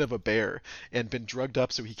skin of a bear and been drugged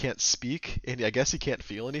up so he can't speak, and I guess he can't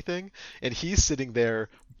feel anything, and he's sitting there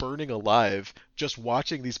burning alive, just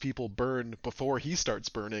watching these people burn before he starts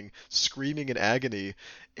burning, screaming in agony,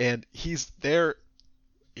 and he's there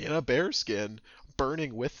in a bear skin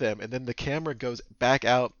burning with them, and then the camera goes back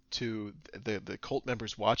out to the cult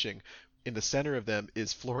members watching. In the center of them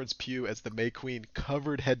is Florence Pugh as the May Queen,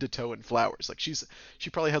 covered head to toe in flowers. Like she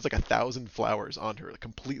probably has like 1,000 flowers on her, like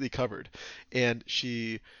completely covered, and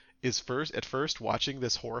she is at first watching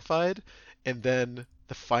this horrified, and then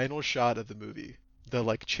the final shot of the movie, the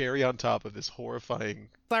like cherry on top of this horrifying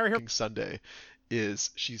sundae,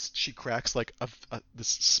 is she cracks like this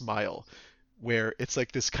smile, where it's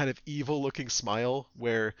like this kind of evil looking smile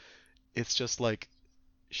where it's just like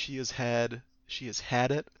she has had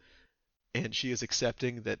it, and she is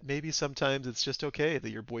accepting that maybe sometimes it's just okay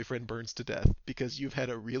that your boyfriend burns to death because you've had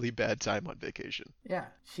a really bad time on vacation. Yeah,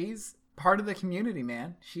 she's part of the community,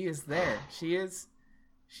 man. She is there. She is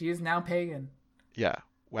now pagan. Yeah.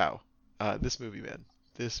 Wow. This movie, man.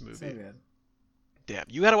 This movie. So good. Damn.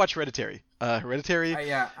 You gotta watch Hereditary. Hereditary,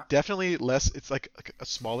 Yeah. definitely less. It's like a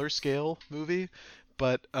smaller scale movie,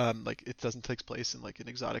 but like it doesn't take place in like an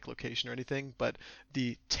exotic location or anything. But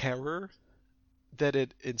the terror that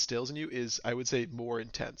it instills in you is, I would say, more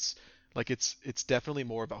intense. Like it's definitely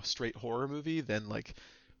more of a straight horror movie than like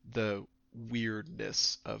the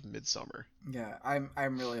weirdness of Midsummer. Yeah, I'm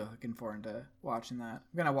really looking forward to watching that.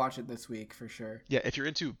 I'm gonna watch it this week for sure. Yeah, if you're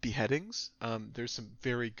into beheadings, there's some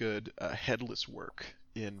very good headless work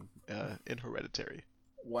in Hereditary.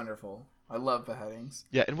 Wonderful. I love beheadings.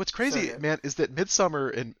 Yeah, and what's crazy, good. man, is that Midsummer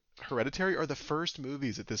and Hereditary are the first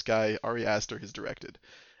movies that this guy Ari Aster has directed.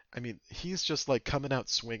 I mean, he's just like coming out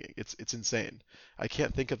swinging. It's insane. I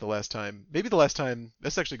can't think of the last time. Maybe the last time.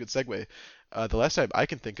 That's actually a good segue. The last time I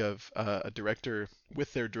can think of a director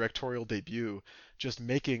with their directorial debut just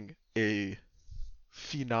making a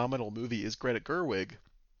phenomenal movie is Greta Gerwig,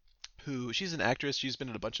 who she's an actress. She's been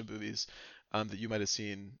in a bunch of movies that you might have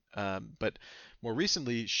seen. But more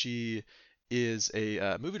recently, she is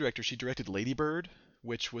a movie director. She directed Lady Bird,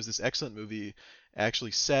 which was this excellent movie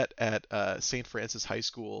actually set at St. Francis High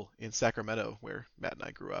School in Sacramento, where Matt and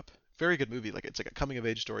I grew up. very good movie. Like it's like a coming of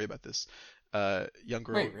age story about this young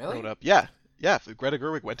girl Wait, really? growing up. Yeah, yeah. Greta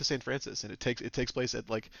Gerwig went to St. Francis, and it takes place at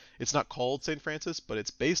like it's not called St. Francis, but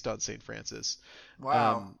it's based on St. Francis.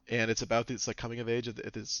 Wow. And it's about this like coming of age of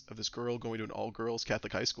this girl going to an all girls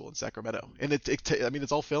Catholic high school in Sacramento. And I mean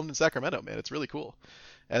it's all filmed in Sacramento, man. It's really cool.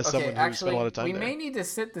 As Okay, someone who spent a lot actually, of time we there. may need to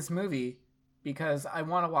sit this movie because I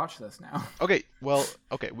want to watch this now. Okay, well,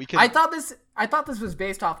 okay, we can. I thought this was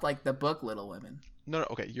based off like the book Little Women. No,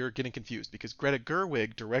 okay, you're getting confused because Greta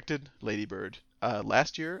Gerwig directed Lady Bird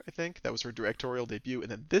last year, I think. That was her directorial debut, and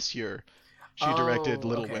then this year she directed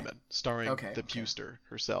Little okay. Women, starring Okay, the okay. Pewster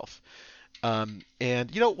herself. And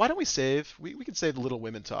why don't we can save the Little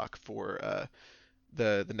Women talk for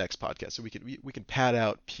the next podcast, so we can pad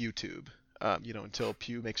out PewTube, until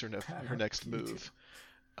Pew makes her next move.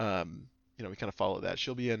 We kind of follow that.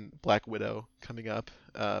 She'll be in Black Widow coming up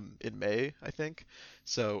in May, I think.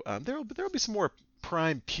 So there'll be some more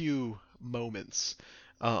prime Pew moments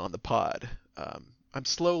on the pod. I'm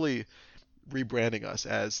slowly rebranding us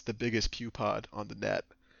as the biggest Pew pod on the net.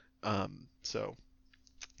 So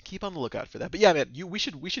keep on the lookout for that. But yeah, man, we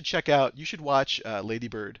should check out. You should watch Lady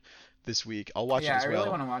Bird this week. I'll watch it as well. Yeah, I really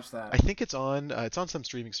want to watch that. I think it's on some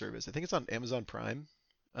streaming service. I think it's on Amazon Prime,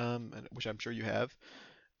 which I'm sure you have.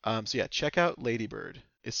 So yeah, check out Lady Bird,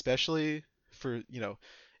 especially for,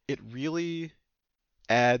 it really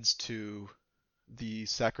adds to the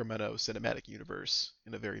Sacramento cinematic universe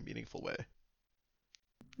in a very meaningful way.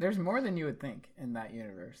 There's more than you would think in that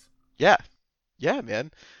universe. Yeah. Yeah,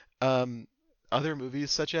 man. Other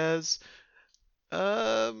movies such as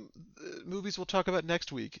movies we'll talk about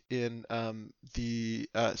next week in the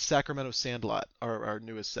Sacramento Sandlot, our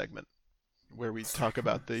newest segment, where we talk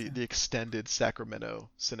about the extended Sacramento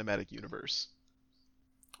cinematic universe.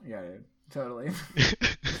 Yeah, dude. Totally.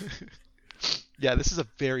 Yeah, this is a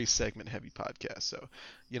very segment-heavy podcast, so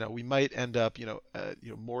we might end up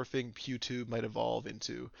morphing. PewTube might evolve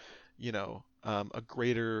into a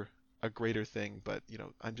greater thing, but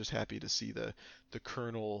I'm just happy to see the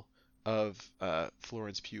kernel of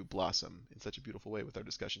Florence Pugh blossom in such a beautiful way with our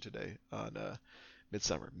discussion today on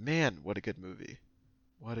Midsommar. Man, what a good movie!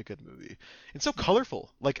 What a good movie. It's so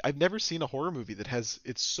colorful. Like, I've never seen a horror movie that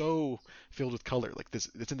it's so filled with color. Like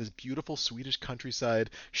this, it's in this beautiful Swedish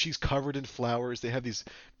countryside. She's covered in flowers. They have these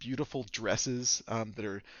beautiful dresses that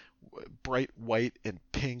are bright white and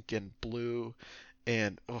pink and blue.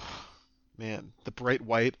 And, oh, man, the bright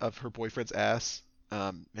white of her boyfriend's ass.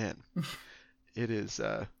 Man, it is...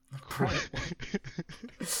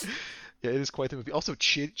 Yeah, it is quite the movie. Also,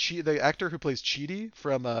 the actor who plays Chidi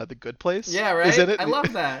from The Good Place, Yeah, right? is in it. I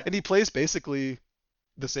love that. And he plays basically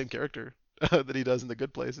the same character that he does in The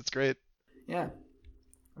Good Place. It's great. Yeah.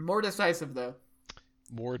 More decisive, though.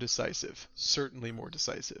 More decisive. Certainly more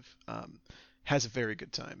decisive. Has a very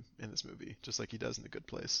good time in this movie, just like he does in The Good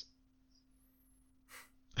Place.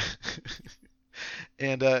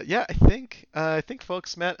 And yeah, I think,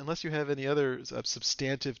 folks, Matt, unless you have any other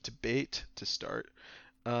substantive debate to start,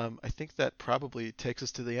 I think that probably takes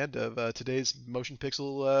us to the end of today's Motion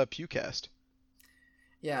Pixel Pewcast.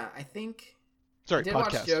 Yeah, I think... Sorry, I did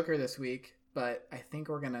podcast. watch Joker this week, but I think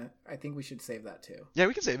we should save that too. Yeah,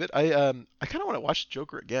 we can save it. I kind of want to watch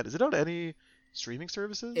Joker again. Is it on any streaming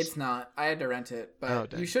services? It's not. I had to rent it,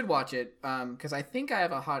 but you should watch it because I think I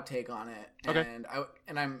have a hot take on it, Okay.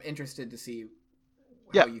 and I'm interested to see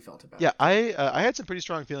how you felt about it. Yeah, I had some pretty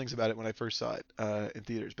strong feelings about it when I first saw it in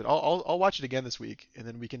theaters, but I'll watch it again this week, and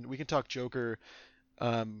then we can talk Joker.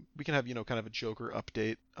 We can have kind of a Joker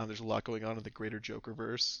update. There's a lot going on in the greater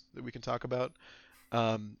Jokerverse that we can talk about,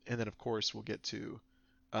 and then of course we'll get to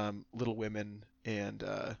Little Women and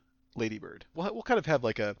Lady Bird. We'll kind of have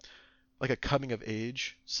like a coming of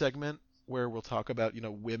age segment where we'll talk about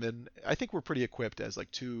women. I think we're pretty equipped as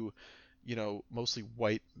like two mostly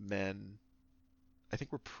white men. I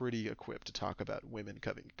think we're pretty equipped to talk about women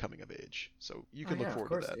coming of age. So you can look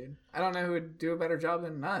forward to that. Dude. I don't know who would do a better job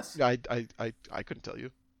than us. I couldn't tell you.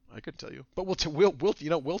 But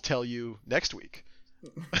we'll tell you next week.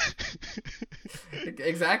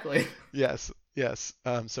 Exactly. Yes.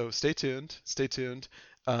 So stay tuned.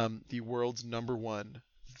 The world's #1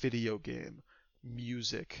 video game,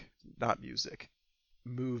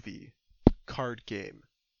 movie, card game,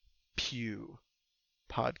 Pew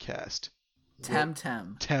podcast.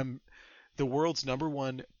 Temtem. The world's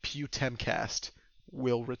 #1 Pew Temcast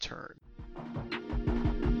will return.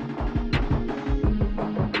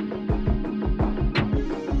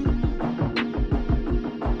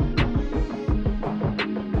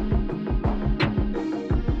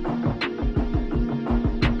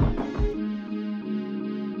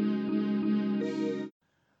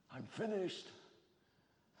 I'm finished.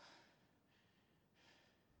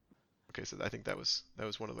 Okay, so I think that was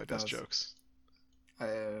one of my best jokes.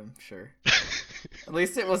 Sure. At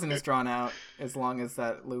least it wasn't as drawn out as long as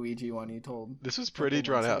that Luigi one you told. This was pretty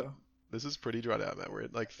drawn out. This is pretty drawn out, Matt. We're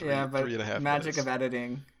at like 3.5 magic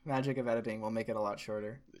minutes. Magic of editing will make it a lot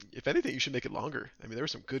shorter. If anything, you should make it longer. I mean, there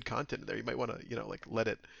was some good content in there. You might want to, like let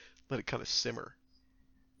it kind of simmer.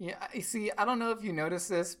 Yeah, see, I don't know if you noticed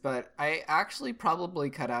this, but I actually probably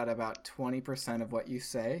cut out about 20% of what you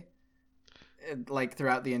say, like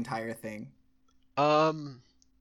throughout the entire thing.